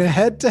in a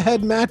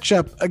head-to-head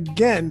matchup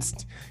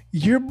against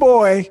your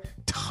boy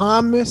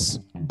Thomas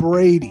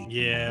Brady.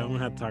 Yeah, I'm going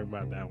to have to talk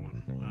about that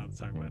one.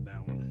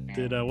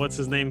 Did, what's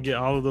his name, get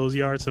all of those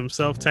yards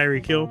himself,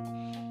 Tyreek Hill?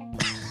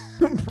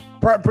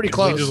 Pretty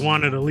close. We just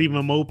wanted to leave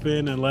him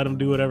open and let him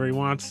do whatever he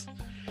wants.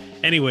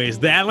 Anyways,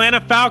 the Atlanta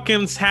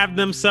Falcons have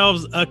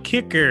themselves a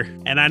kicker.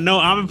 And I know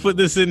I'm going to put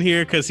this in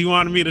here because he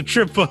wanted me to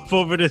trip up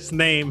over this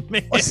name.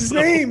 What's his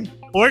name?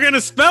 We're going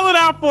to spell it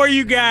out for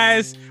you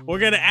guys. We're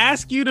going to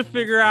ask you to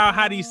figure out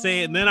how do you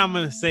say it, and then I'm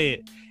going to say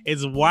it.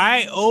 It's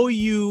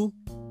Younghoe.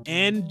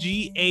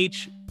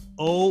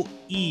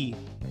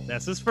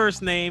 That's his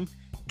first name.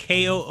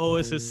 Koo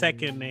is his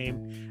second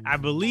name. I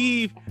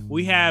believe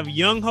we have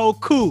Younghoe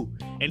Koo,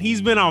 and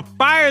he's been on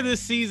fire this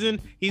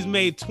season. He's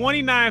made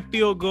 29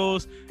 field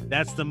goals.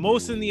 That's the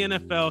most in the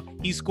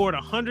NFL. He scored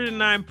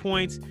 109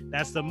 points.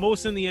 That's the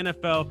most in the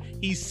NFL.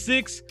 He's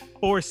 6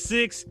 for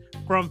 6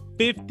 from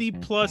 50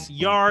 plus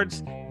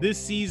yards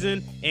this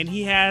season, and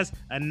he has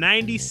a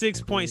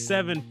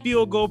 96.7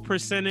 field goal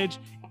percentage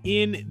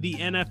in the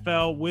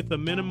NFL with a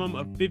minimum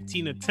of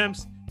 15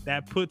 attempts.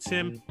 That puts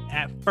him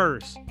at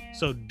first.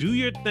 So do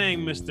your thing,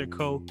 Mr.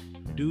 Ko.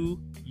 Do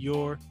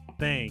your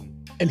thing.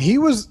 And he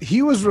was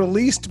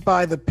released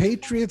by the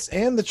Patriots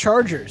and the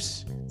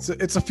Chargers. So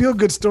it's a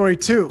feel-good story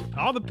too.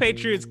 All the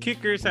Patriots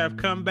kickers have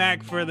come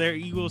back for their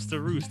Eagles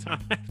to roost.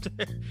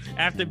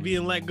 After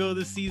being let go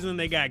this season,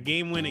 they got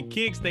game-winning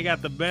kicks. They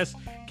got the best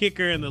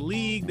kicker in the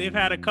league. They've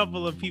had a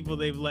couple of people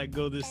they've let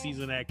go this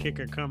season at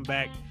kicker come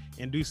back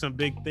and do some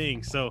big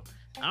things. So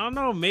I don't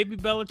know. Maybe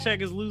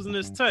Belichick is losing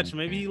his touch.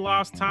 Maybe he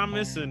lost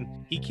Thomas and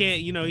he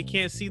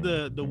can't see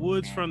the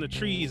woods from the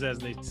trees, as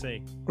they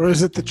say. Or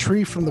is it the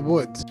tree from the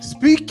woods?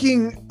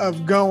 Speaking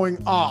of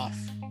going off,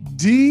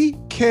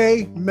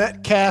 DK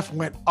Metcalf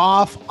went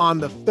off on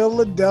the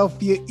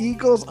Philadelphia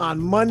Eagles on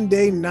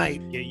Monday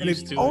night.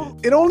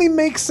 It only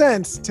makes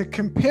sense to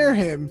compare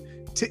him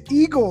to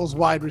Eagles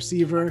wide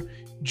receiver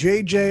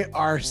JJ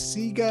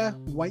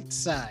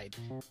Arcega-Whiteside,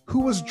 who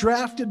was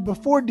drafted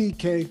before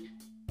DK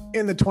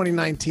in the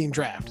 2019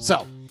 draft.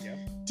 So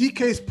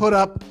DK's put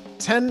up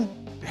 10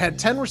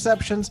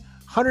 receptions,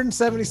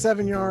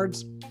 177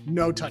 yards,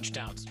 no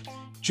touchdowns.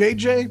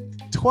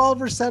 JJ,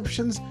 12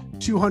 receptions,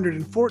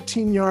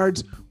 214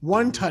 yards,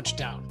 1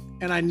 touchdown.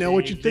 And I know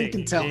what you're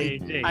thinking,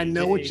 Telly. I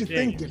know what you're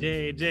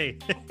thinking.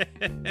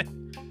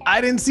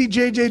 I didn't see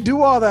JJ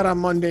do all that on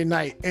Monday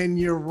night, and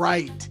you're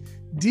right.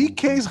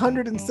 DK's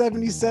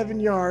 177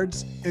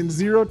 yards and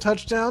 0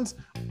 touchdowns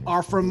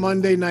are from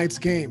Monday night's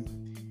game.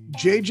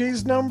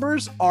 JJ's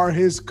numbers are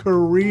his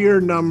career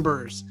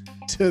numbers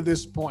to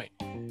this point.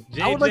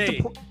 JJ, I would like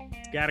to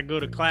gotta go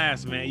to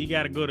class, man. You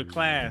gotta go to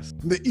class.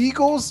 The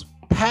Eagles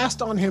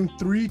passed on him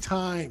 3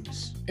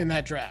 times in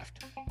that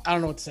draft. I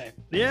don't know what to say.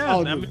 Yeah,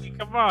 I mean,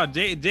 come on.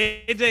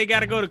 JJ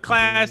gotta go to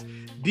class.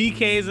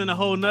 DK's in a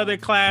whole nother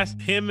class.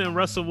 Him and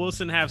Russell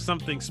Wilson have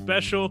something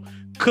special.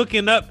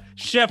 Cooking up,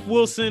 Chef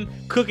Wilson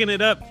cooking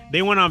it up.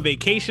 They went on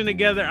vacation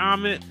together,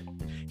 Amit.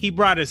 He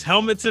brought his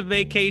helmet to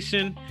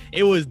vacation.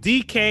 It was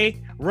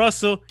DK,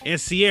 Russell, and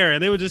Sierra.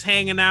 They were just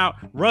hanging out.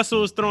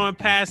 Russell was throwing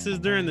passes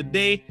during the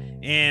day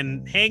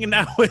and hanging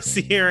out with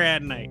Sierra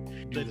at night.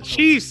 The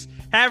Chiefs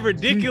have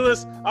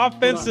ridiculous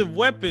offensive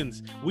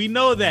weapons. We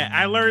know that.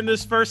 I learned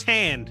this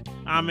firsthand.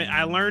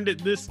 I learned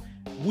it this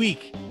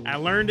week.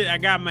 I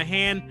got my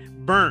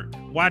hand burnt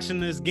watching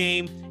this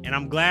game, and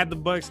I'm glad the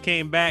Bucks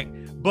came back.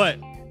 But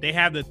they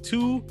have the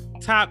 2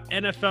 top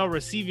NFL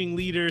receiving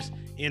leaders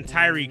in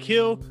Tyreek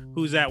Hill,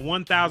 who's at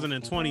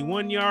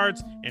 1,021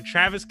 yards, and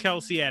Travis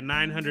Kelce at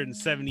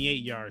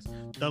 978 yards.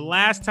 The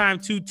last time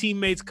 2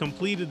 teammates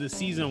completed the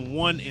season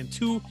 1 and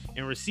 2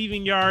 in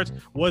receiving yards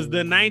was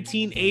the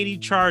 1980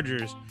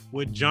 Chargers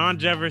with John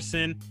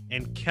Jefferson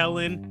and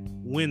Kellen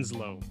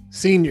Winslow.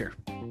 Senior.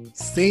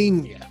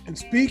 Senior. And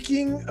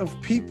speaking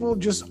of people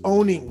just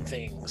owning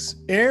things,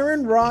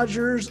 Aaron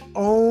Rodgers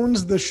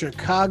owns the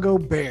Chicago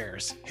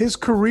Bears. His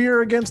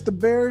career against the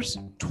Bears,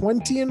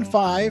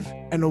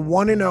 20-5 and a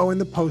 1-0 in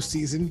the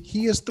postseason.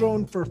 He has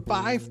thrown for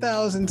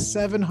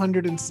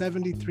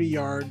 5,773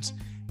 yards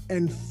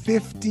and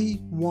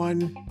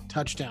 51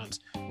 touchdowns.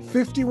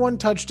 51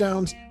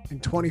 touchdowns in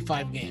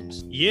 25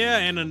 games. Yeah,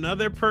 and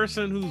another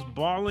person who's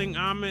balling,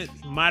 Amit,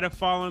 might have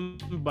fallen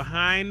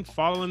behind,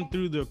 fallen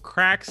through the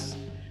cracks,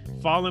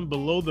 fallen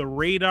below the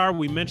radar.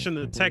 We mentioned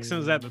the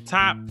Texans at the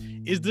top,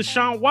 is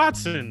Deshaun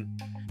Watson,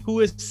 who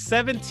is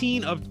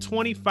 17 of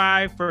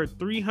 25 for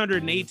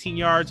 318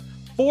 yards,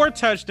 4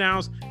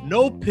 touchdowns,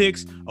 no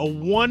picks, a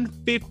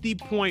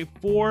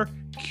 150.4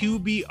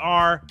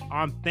 QBR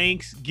on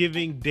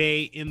Thanksgiving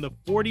Day in the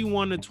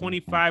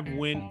 41-25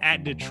 win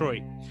at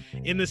Detroit.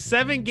 In the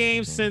 7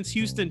 games since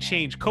Houston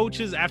changed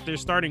coaches after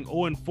starting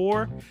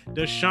 0-4,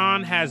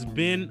 Deshaun has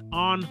been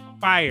on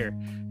fire.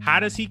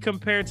 How does he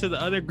compare to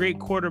the other great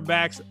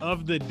quarterbacks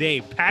of the day?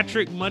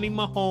 Patrick Money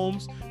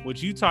Mahomes,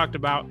 which you talked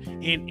about,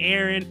 and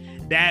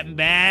Aaron, that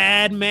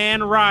bad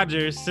man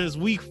Rodgers. Since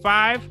week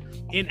 5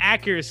 in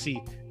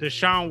accuracy,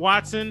 Deshaun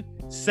Watson,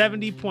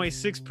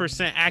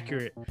 70.6%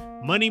 accurate.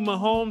 Money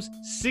Mahomes,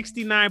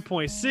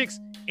 69.6.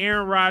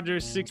 Aaron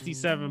Rodgers,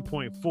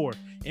 67.4.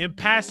 In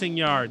passing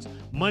yards,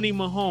 Money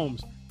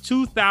Mahomes,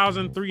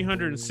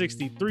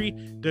 2,363.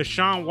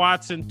 Deshaun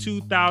Watson,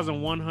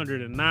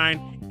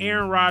 2,109.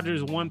 Aaron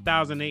Rodgers,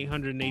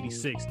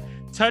 1,886.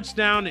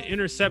 Touchdown and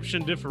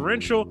interception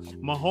differential,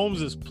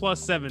 Mahomes is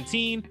plus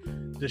 17.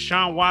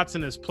 Deshaun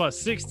Watson is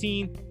plus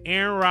 16.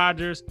 Aaron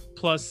Rodgers,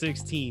 plus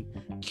 16.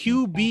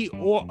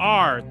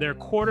 QBR, their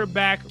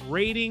quarterback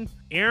rating,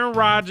 Aaron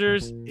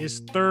Rodgers is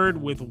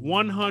third with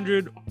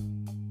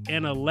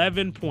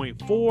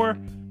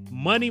 111.4.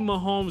 Money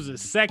Mahomes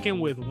is second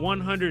with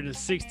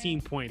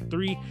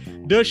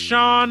 116.3.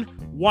 Deshaun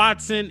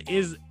Watson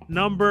is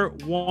number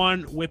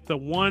 1 with the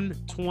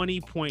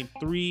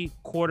 120.3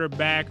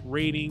 quarterback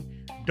rating.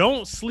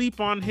 Don't sleep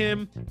on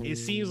him. It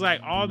seems like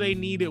all they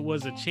needed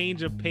was a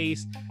change of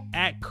pace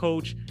at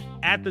coach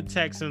at the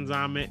Texans.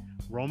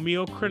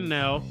 Romeo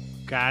Crennel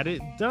got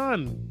it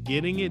done,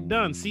 getting it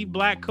done. See,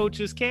 black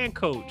coaches can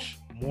coach.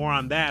 More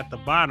on that at the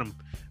bottom.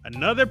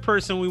 Another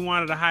person we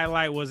wanted to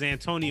highlight was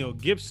Antonio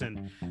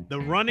Gibson, the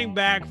running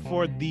back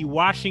for the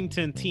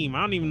Washington team.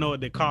 I don't even know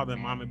what they call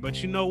them, Amit,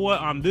 but you know what?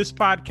 On this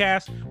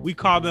podcast, we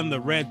call them the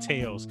Red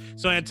Tails.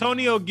 So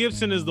Antonio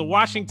Gibson is the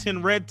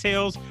Washington Red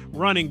Tails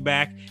running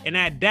back. And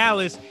at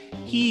Dallas,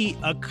 he,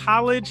 a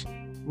college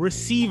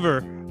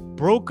receiver,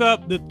 broke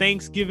up the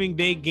Thanksgiving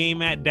Day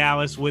game at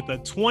Dallas with a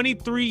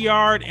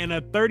 23-yard and a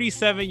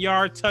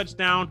 37-yard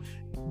touchdown,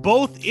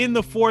 both in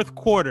the fourth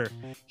quarter.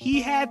 He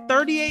had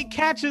 38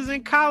 catches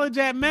in college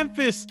at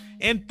Memphis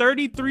and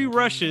 33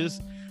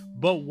 rushes,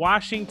 but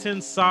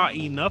Washington saw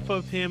enough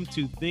of him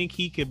to think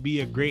he could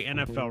be a great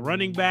NFL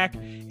running back.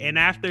 And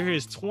after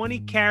his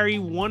 20-carry,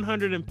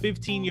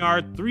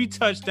 115-yard,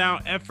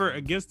 3-touchdown effort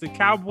against the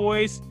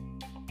Cowboys,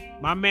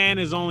 my man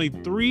is only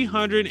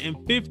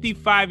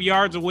 355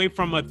 yards away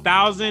from a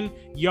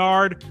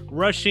 1,000-yard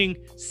rushing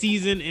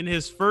season in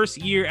his first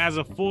year as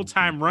a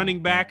full-time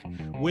running back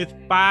with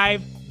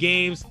 5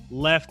 games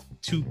left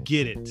to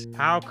get it.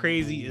 How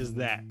crazy is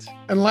that?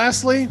 And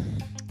lastly,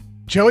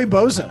 Joey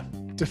Bosa,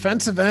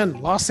 defensive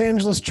end, Los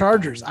Angeles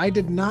Chargers. I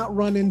did not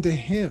run into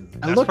him.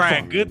 That's probably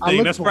a good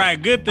thing. That's probably a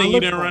good thing you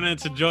didn't run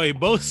into Joey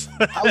Bosa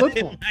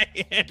in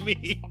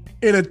Miami.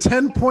 In a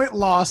 10-point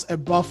loss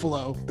at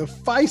Buffalo, the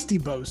feisty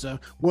Bosa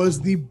was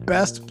the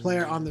best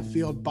player on the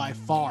field by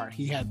far.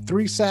 He had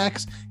 3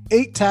 sacks,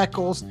 8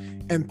 tackles,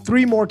 and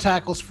 3 more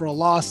tackles for a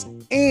loss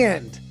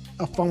and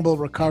a fumble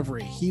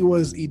recovery. He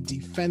was a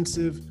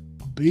defensive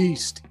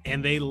beast.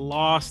 And they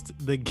lost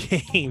the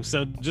game.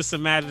 So just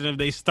imagine if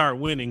they start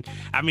winning.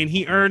 I mean,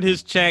 he earned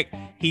his check.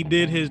 He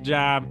did his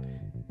job.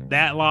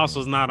 That loss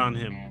was not on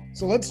him.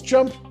 So let's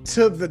jump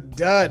to the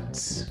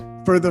duds.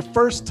 For the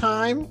first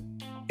time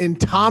in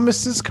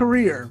Thomas's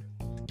career,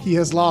 he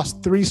has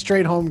lost 3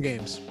 straight home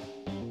games.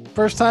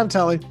 First time,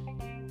 Telly.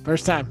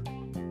 First time.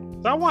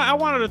 So I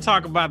wanted to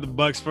talk about the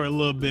Bucs for a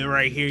little bit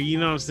right here. You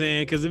know what I'm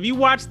saying? Because if you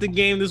watched the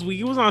game this week,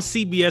 it was on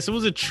CBS. It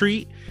was a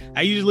treat.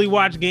 I usually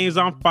watch games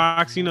on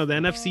Fox. You know, the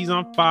NFC's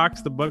on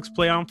Fox. The Bucs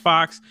play on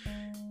Fox.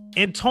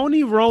 And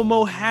Tony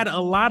Romo had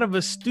a lot of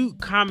astute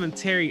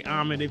commentary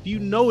on it. If you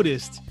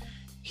noticed,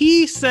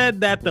 he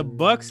said that the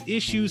Bucs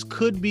issues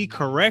could be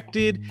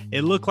corrected.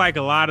 It looked like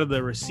a lot of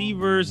the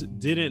receivers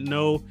didn't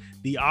know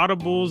the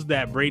audibles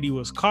that Brady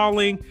was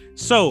calling.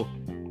 So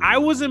I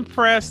was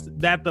impressed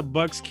that the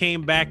Bucs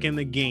came back in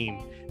the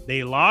game.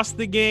 They lost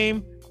the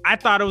game. I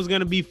thought it was going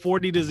to be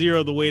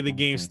 40-0 the way the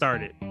game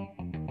started,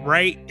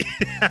 right?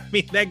 I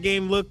mean, that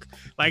game looked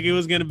like it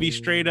was going to be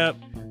straight up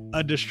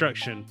a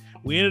destruction.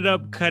 We ended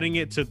up cutting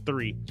it to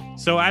 3.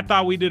 So I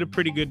thought we did a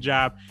pretty good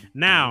job.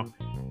 Now,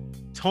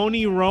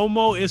 Tony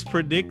Romo is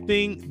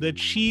predicting the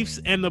Chiefs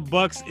and the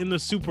Bucs in the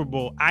Super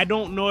Bowl. I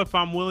don't know if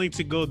I'm willing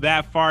to go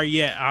that far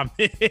yet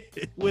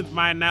with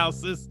my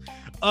analysis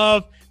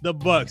of the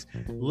Bucks.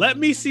 Let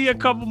me see a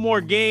couple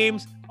more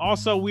games.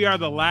 Also, we are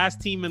the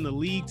last team in the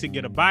league to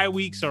get a bye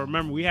week. So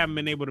remember, we haven't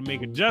been able to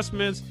make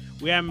adjustments.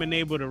 We haven't been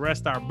able to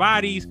rest our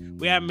bodies.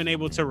 We haven't been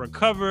able to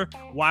recover,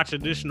 watch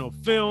additional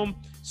film.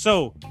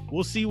 So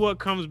we'll see what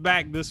comes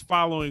back this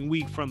following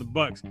week from the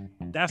Bucks.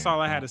 That's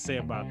all I had to say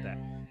about that.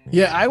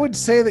 Yeah, I would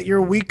say that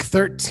your week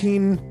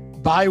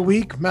 13 bye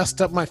week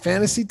messed up my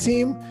fantasy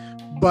team.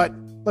 But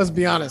let's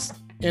be honest,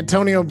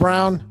 Antonio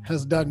Brown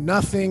has done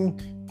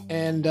nothing.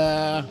 And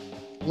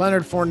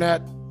Leonard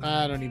Fournette,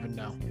 I don't even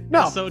know.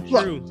 No, that's so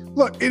true.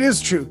 Look, it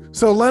is true.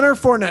 So Leonard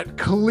Fournette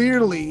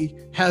clearly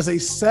has a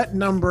set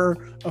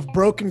number of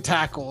broken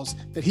tackles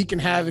that he can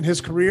have in his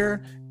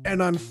career.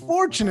 And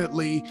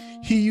unfortunately,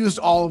 he used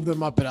all of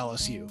them up at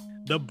LSU.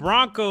 The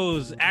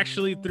Broncos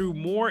actually threw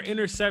more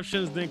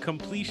interceptions than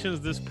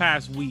completions this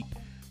past week.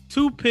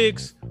 2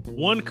 picks,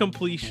 1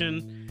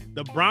 completion.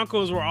 The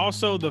Broncos were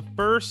also the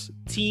first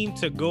team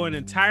to go an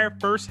entire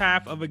first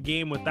half of a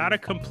game without a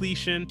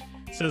completion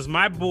since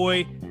my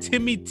boy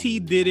Timmy T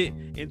did it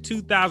in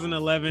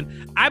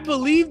 2011. I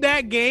believe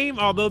that game,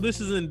 although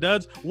this is in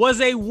duds, was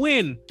a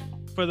win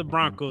for the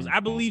Broncos. I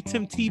believe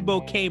Tim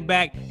Tebow came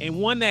back and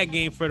won that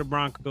game for the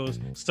Broncos.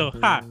 So,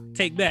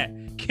 take that.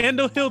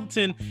 Kendall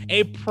Hilton,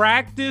 a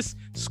practice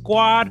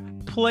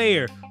squad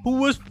player who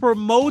was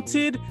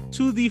promoted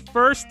to the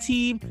first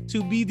team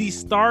to be the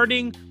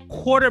starting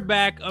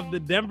quarterback of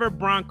the Denver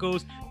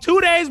Broncos 2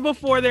 days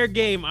before their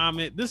game,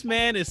 Amit. This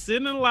man is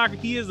sitting in the locker.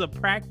 He is a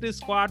practice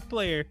squad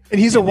player. And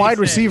he's a wide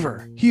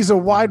receiver. He's a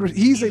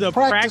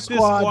practice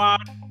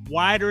squad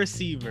wide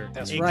receiver.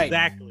 That's right.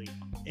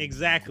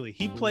 Exactly.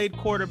 He played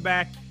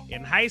quarterback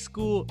in high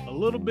school, a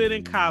little bit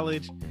in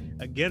college.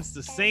 Against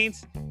the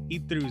Saints, he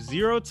threw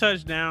 0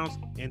 touchdowns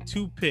and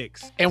 2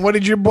 picks. And what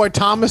did your boy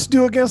Thomas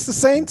do against the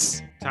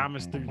Saints?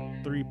 Thomas threw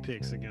 3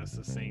 picks against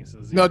the Saints.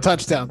 No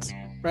touchdowns,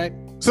 right?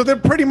 So they're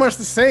pretty much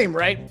the same,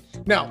 right?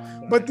 No,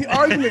 but the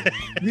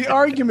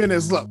argument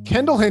is, look,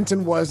 Kendall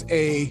Hinton was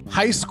a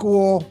high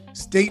school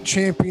state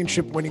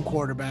championship winning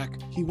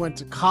quarterback. He went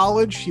to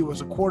college. He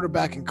was a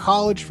quarterback in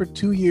college for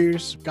 2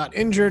 years, got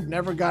injured,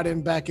 never got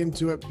back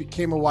into it,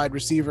 became a wide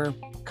receiver.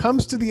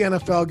 Comes to the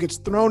NFL, gets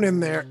thrown in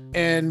there,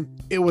 and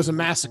it was a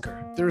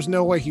massacre. There was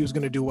no way he was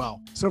going to do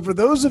well. So for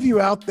those of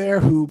you out there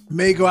who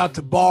may go out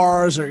to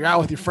bars or you're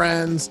out with your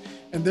friends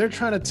and they're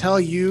trying to tell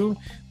you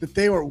that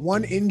they were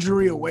 1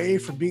 injury away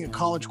from being a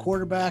college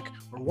quarterback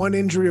or 1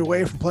 injury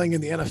away from playing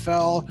in the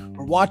NFL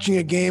or watching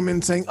a game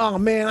and saying, oh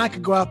man, I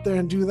could go out there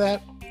and do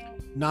that.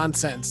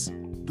 Nonsense.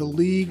 The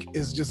league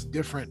is just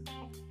different.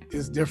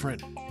 It's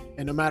different.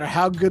 And no matter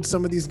how good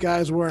some of these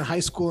guys were in high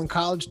school and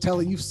college,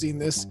 Telly, you've seen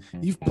this.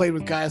 You've played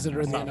with guys that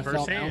are in the NFL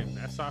firsthand.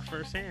 That's our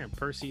firsthand.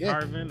 Percy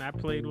Harvin. I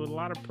played with a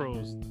lot of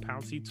pros.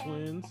 Pouncey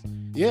twins.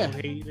 Yeah.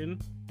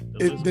 Hayden.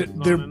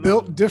 They're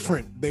built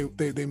different.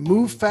 They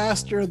move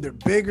faster. They're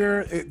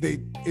bigger.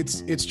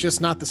 It's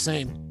just not the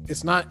same.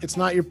 It's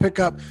not your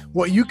pickup.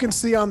 What you can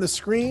see on the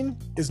screen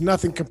is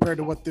nothing compared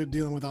to what they're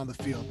dealing with on the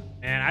field.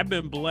 And I've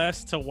been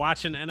blessed to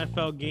watch an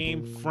NFL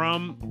game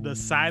from the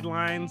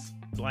sidelines,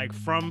 like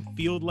from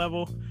field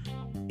level.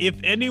 If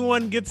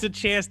anyone gets a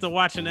chance to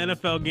watch an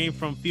NFL game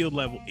from field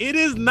level, it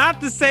is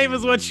not the same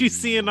as what you're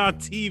seeing on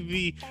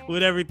TV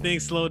with everything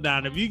slowed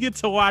down. If you get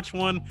to watch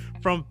one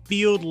from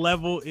field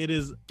level, it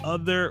is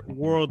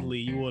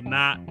otherworldly. You will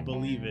not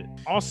believe it.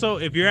 Also,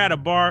 if you're at a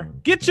bar,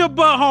 get your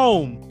butt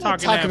home.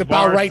 Talking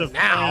about right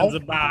now.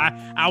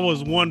 I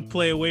was 1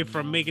 play away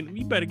from making.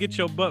 You better get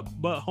your butt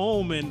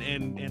home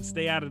and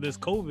stay out of this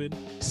COVID.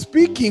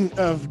 Speaking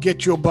of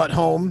get your butt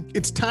home,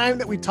 it's time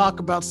that we talk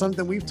about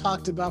something we've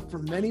talked about for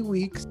many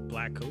weeks.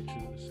 Black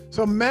coaches.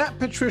 So Matt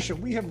Patricia,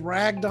 we have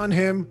ragged on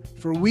him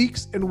for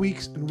weeks and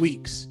weeks and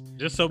weeks.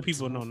 Just so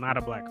people know, not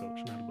a black coach.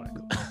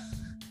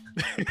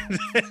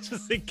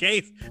 Just in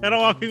case. I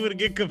don't want people to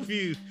get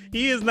confused.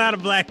 He is not a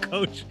black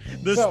coach.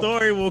 The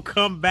story will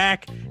come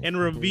back and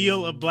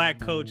reveal a black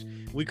coach.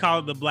 We call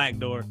it the black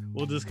door.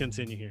 We'll just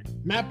continue here.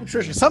 Matt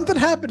Patricia. Something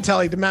happened,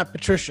 Telly, to Matt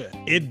Patricia.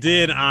 It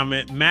did,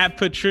 Amit. Matt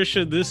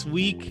Patricia this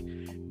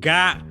week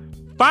got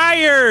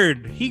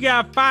fired. He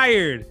got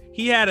fired.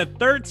 He had a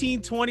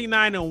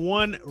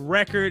 13-29-1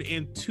 record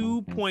in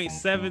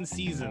 2.7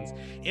 seasons.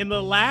 In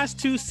the last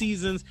 2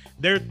 seasons,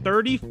 they're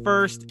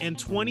 31st and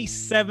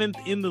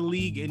 27th in the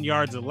league in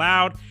yards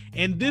allowed.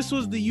 And this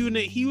was the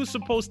unit he was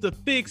supposed to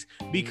fix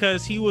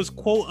because he was,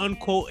 quote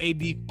unquote, a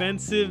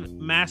defensive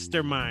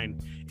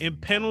mastermind. In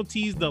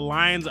penalties, the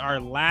Lions are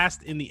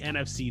last in the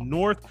NFC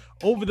North.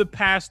 Over the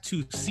past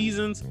 2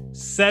 seasons,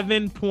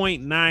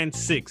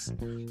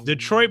 7.96.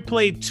 Detroit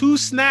played 2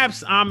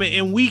 snaps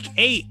in week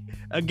 8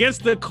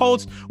 against the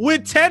Colts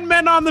with 10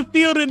 men on the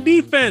field in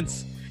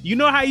defense. You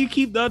know how you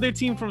keep the other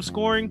team from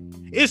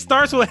scoring? It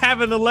starts with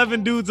having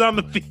 11 dudes on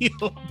the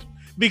field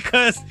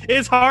because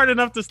it's hard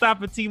enough to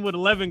stop a team with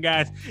 11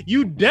 guys.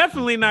 You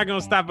definitely not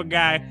going to stop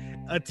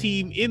a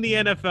team in the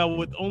NFL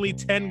with only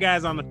 10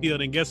 guys on the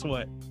field. And guess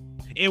what?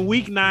 In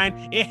week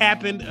 9, it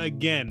happened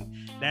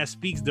again. That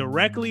speaks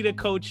directly to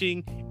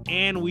coaching.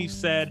 And we've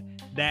said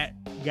that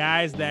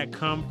guys that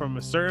come from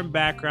a certain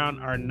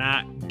background are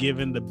not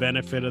given the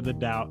benefit of the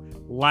doubt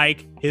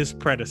like his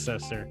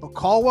predecessor. But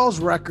Caldwell's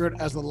record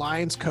as the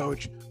Lions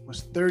coach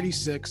was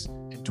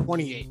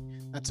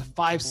 36-28. That's a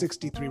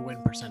 .563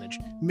 win percentage,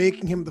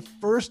 making him the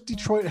first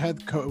Detroit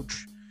head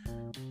coach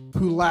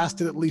who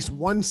lasted at least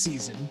one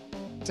season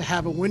to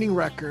have a winning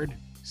record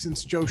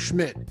since Joe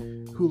Schmidt,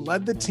 who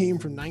led the team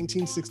from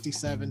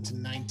 1967 to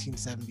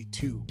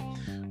 1972.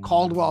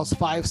 Caldwell's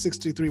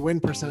 .563 win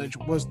percentage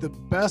was the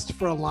best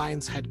for a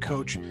Lions head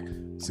coach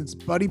since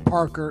Buddy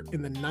Parker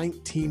in the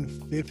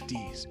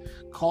 1950s.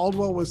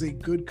 Caldwell was a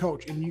good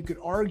coach, and you could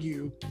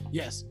argue,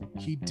 yes,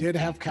 he did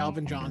have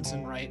Calvin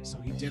Johnson, right? So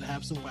he did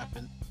have some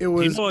weapons. It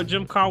was. You know what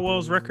Jim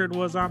Caldwell's record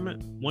was,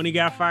 Ahmed, when he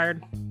got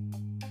fired?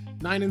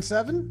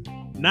 9-7.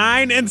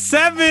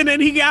 9-7,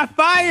 and he got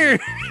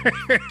fired.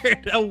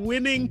 A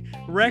winning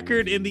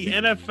record in the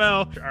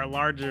NFL. Our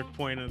larger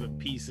point of the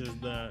piece is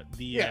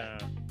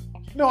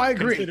No, I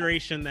agree.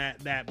 Consideration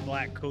that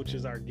black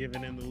coaches are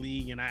given in the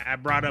league. And I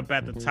brought up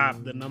at the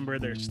top the number.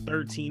 There's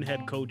 13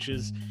 head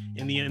coaches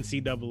in the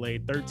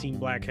NCAA, 13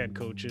 black head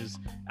coaches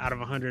out of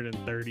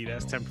 130.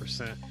 That's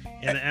 10%.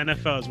 And the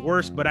NFL is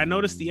worse. But I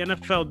noticed the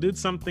NFL did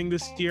something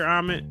this year,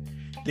 Amit.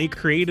 They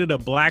created a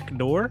black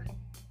door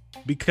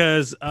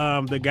because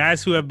the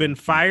guys who have been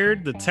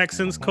fired, the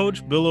Texans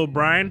coach, Bill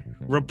O'Brien,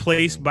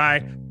 replaced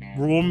by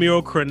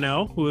Romeo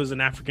Crennel, who is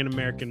an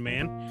African-American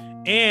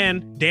man,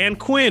 and Dan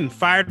Quinn,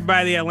 fired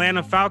by the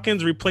Atlanta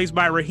Falcons, replaced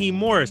by Raheem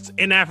Morris,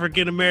 an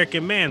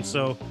African-American man.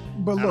 So,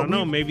 I don't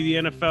know, maybe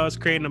the NFL is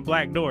creating a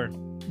black door.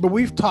 But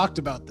we've talked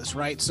about this,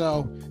 right?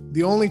 So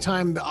the only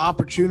time the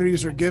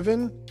opportunities are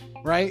given,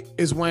 right,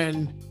 is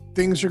when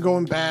things are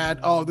going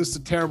bad. Oh, this is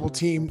a terrible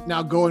team.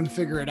 Now go and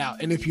figure it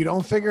out. And if you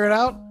don't figure it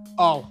out,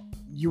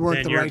 you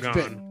weren't the right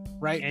fit,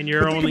 right? And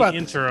you're only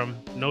interim,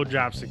 no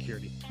job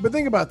security. But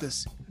think about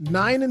this: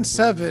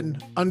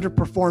 9-7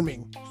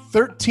 underperforming,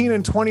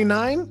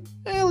 13-29.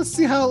 Let's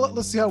see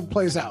how it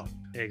plays out.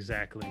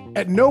 Exactly.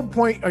 At no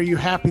point are you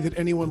happy that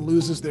anyone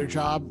loses their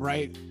job,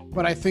 right?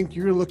 But I think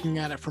you're looking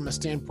at it from a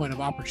standpoint of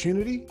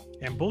opportunity.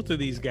 And both of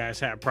these guys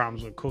had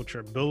problems with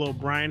culture. Bill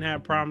O'Brien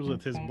had problems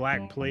with his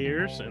black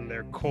players and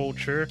their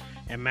culture.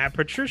 And Matt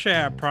Patricia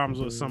had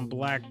problems with some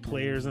black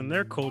players and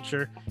their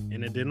culture.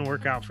 And it didn't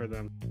work out for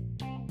them.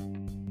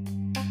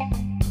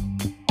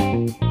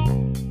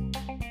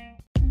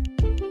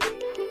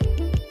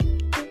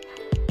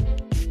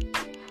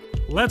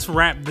 Let's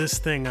wrap this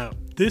thing up.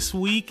 This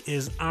week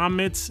is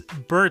Amit's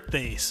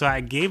birthday, so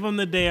I gave him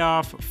the day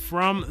off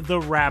from the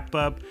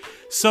wrap-up.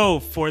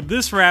 So for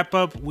this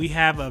wrap-up, we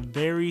have a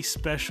very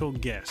special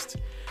guest.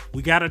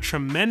 We got a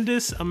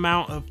tremendous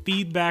amount of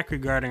feedback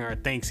regarding our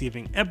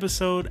Thanksgiving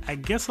episode. I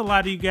guess a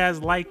lot of you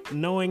guys like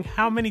knowing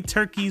how many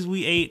turkeys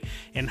we ate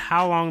and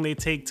how long they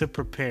take to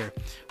prepare.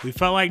 We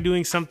felt like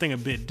doing something a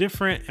bit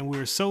different, and we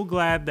were so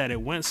glad that it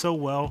went so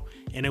well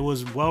and it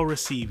was well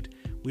received.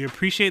 We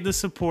appreciate the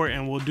support,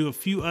 and we'll do a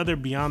few other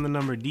Beyond the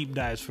Number deep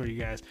dives for you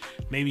guys.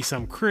 Maybe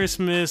some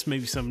Christmas,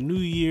 maybe some New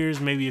Year's,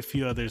 maybe a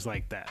few others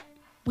like that.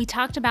 We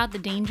talked about the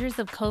dangers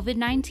of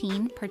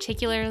COVID-19,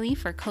 particularly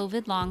for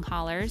COVID long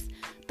haulers,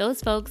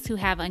 those folks who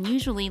have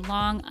unusually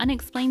long,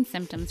 unexplained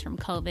symptoms from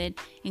COVID,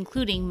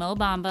 including Mo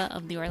Bamba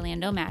of the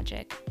Orlando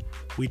Magic.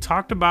 We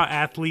talked about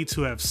athletes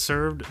who have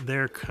served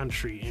their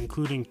country,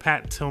 including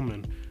Pat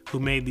Tillman, who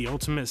made the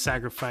ultimate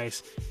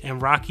sacrifice,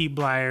 and Rocky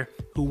Bleier,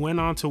 who went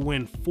on to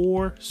win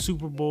 4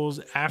 Super Bowls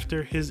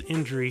after his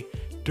injury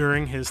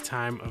during his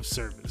time of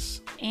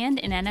service. And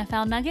in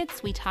NFL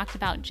Nuggets, we talked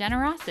about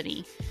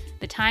generosity,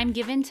 the time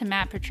given to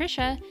Matt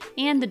Patricia,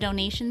 and the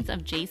donations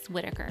of Jace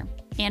Whitaker.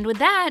 And with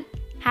that,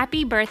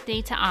 happy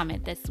birthday to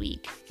Amit this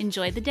week.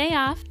 Enjoy the day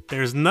off.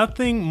 There's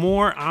nothing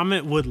more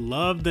Amit would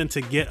love than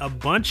to get a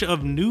bunch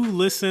of new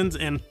listens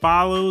and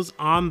follows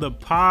on the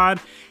pod,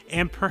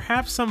 and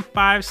perhaps some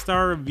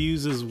 5-star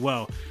reviews as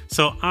well.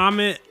 So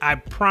Amit, I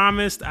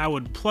promised I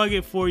would plug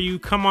it for you.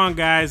 Come on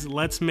guys,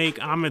 let's make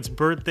Amit's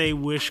birthday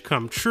wish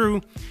come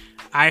true.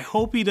 I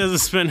hope he doesn't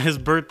spend his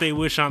birthday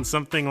wish on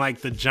something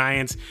like the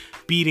Giants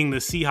beating the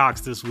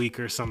Seahawks this week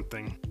or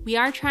something. We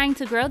are trying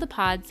to grow the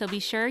pod, so be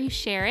sure you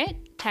share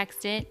it,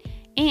 text it,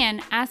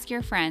 and ask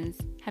your friends.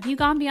 Have you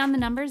gone beyond the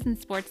numbers in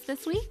sports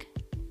this week?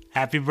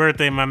 Happy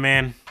birthday, my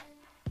man.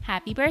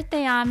 Happy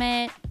birthday,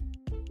 Amit.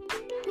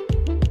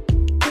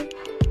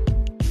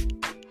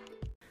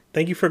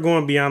 Thank you for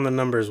going beyond the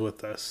numbers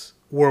with us.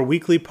 We're a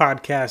weekly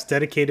podcast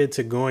dedicated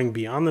to going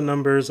beyond the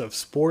numbers of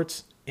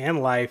sports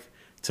and life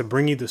to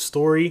bring you the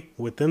story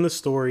within the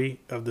story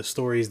of the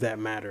stories that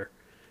matter.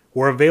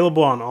 We're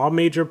available on all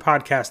major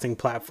podcasting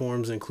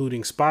platforms,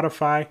 including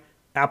Spotify,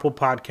 Apple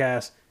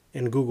Podcasts,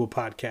 and Google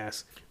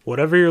Podcasts.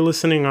 Whatever you're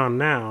listening on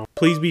now,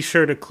 please be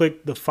sure to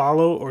click the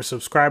follow or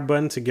subscribe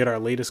button to get our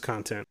latest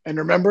content. And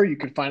remember, you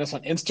can find us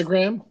on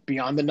Instagram,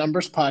 Beyond the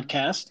Numbers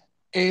Podcast,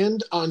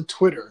 and on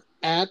Twitter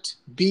at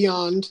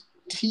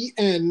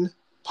BeyondTN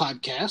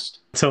Podcast.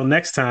 Until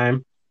next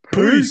time,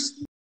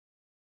 peace.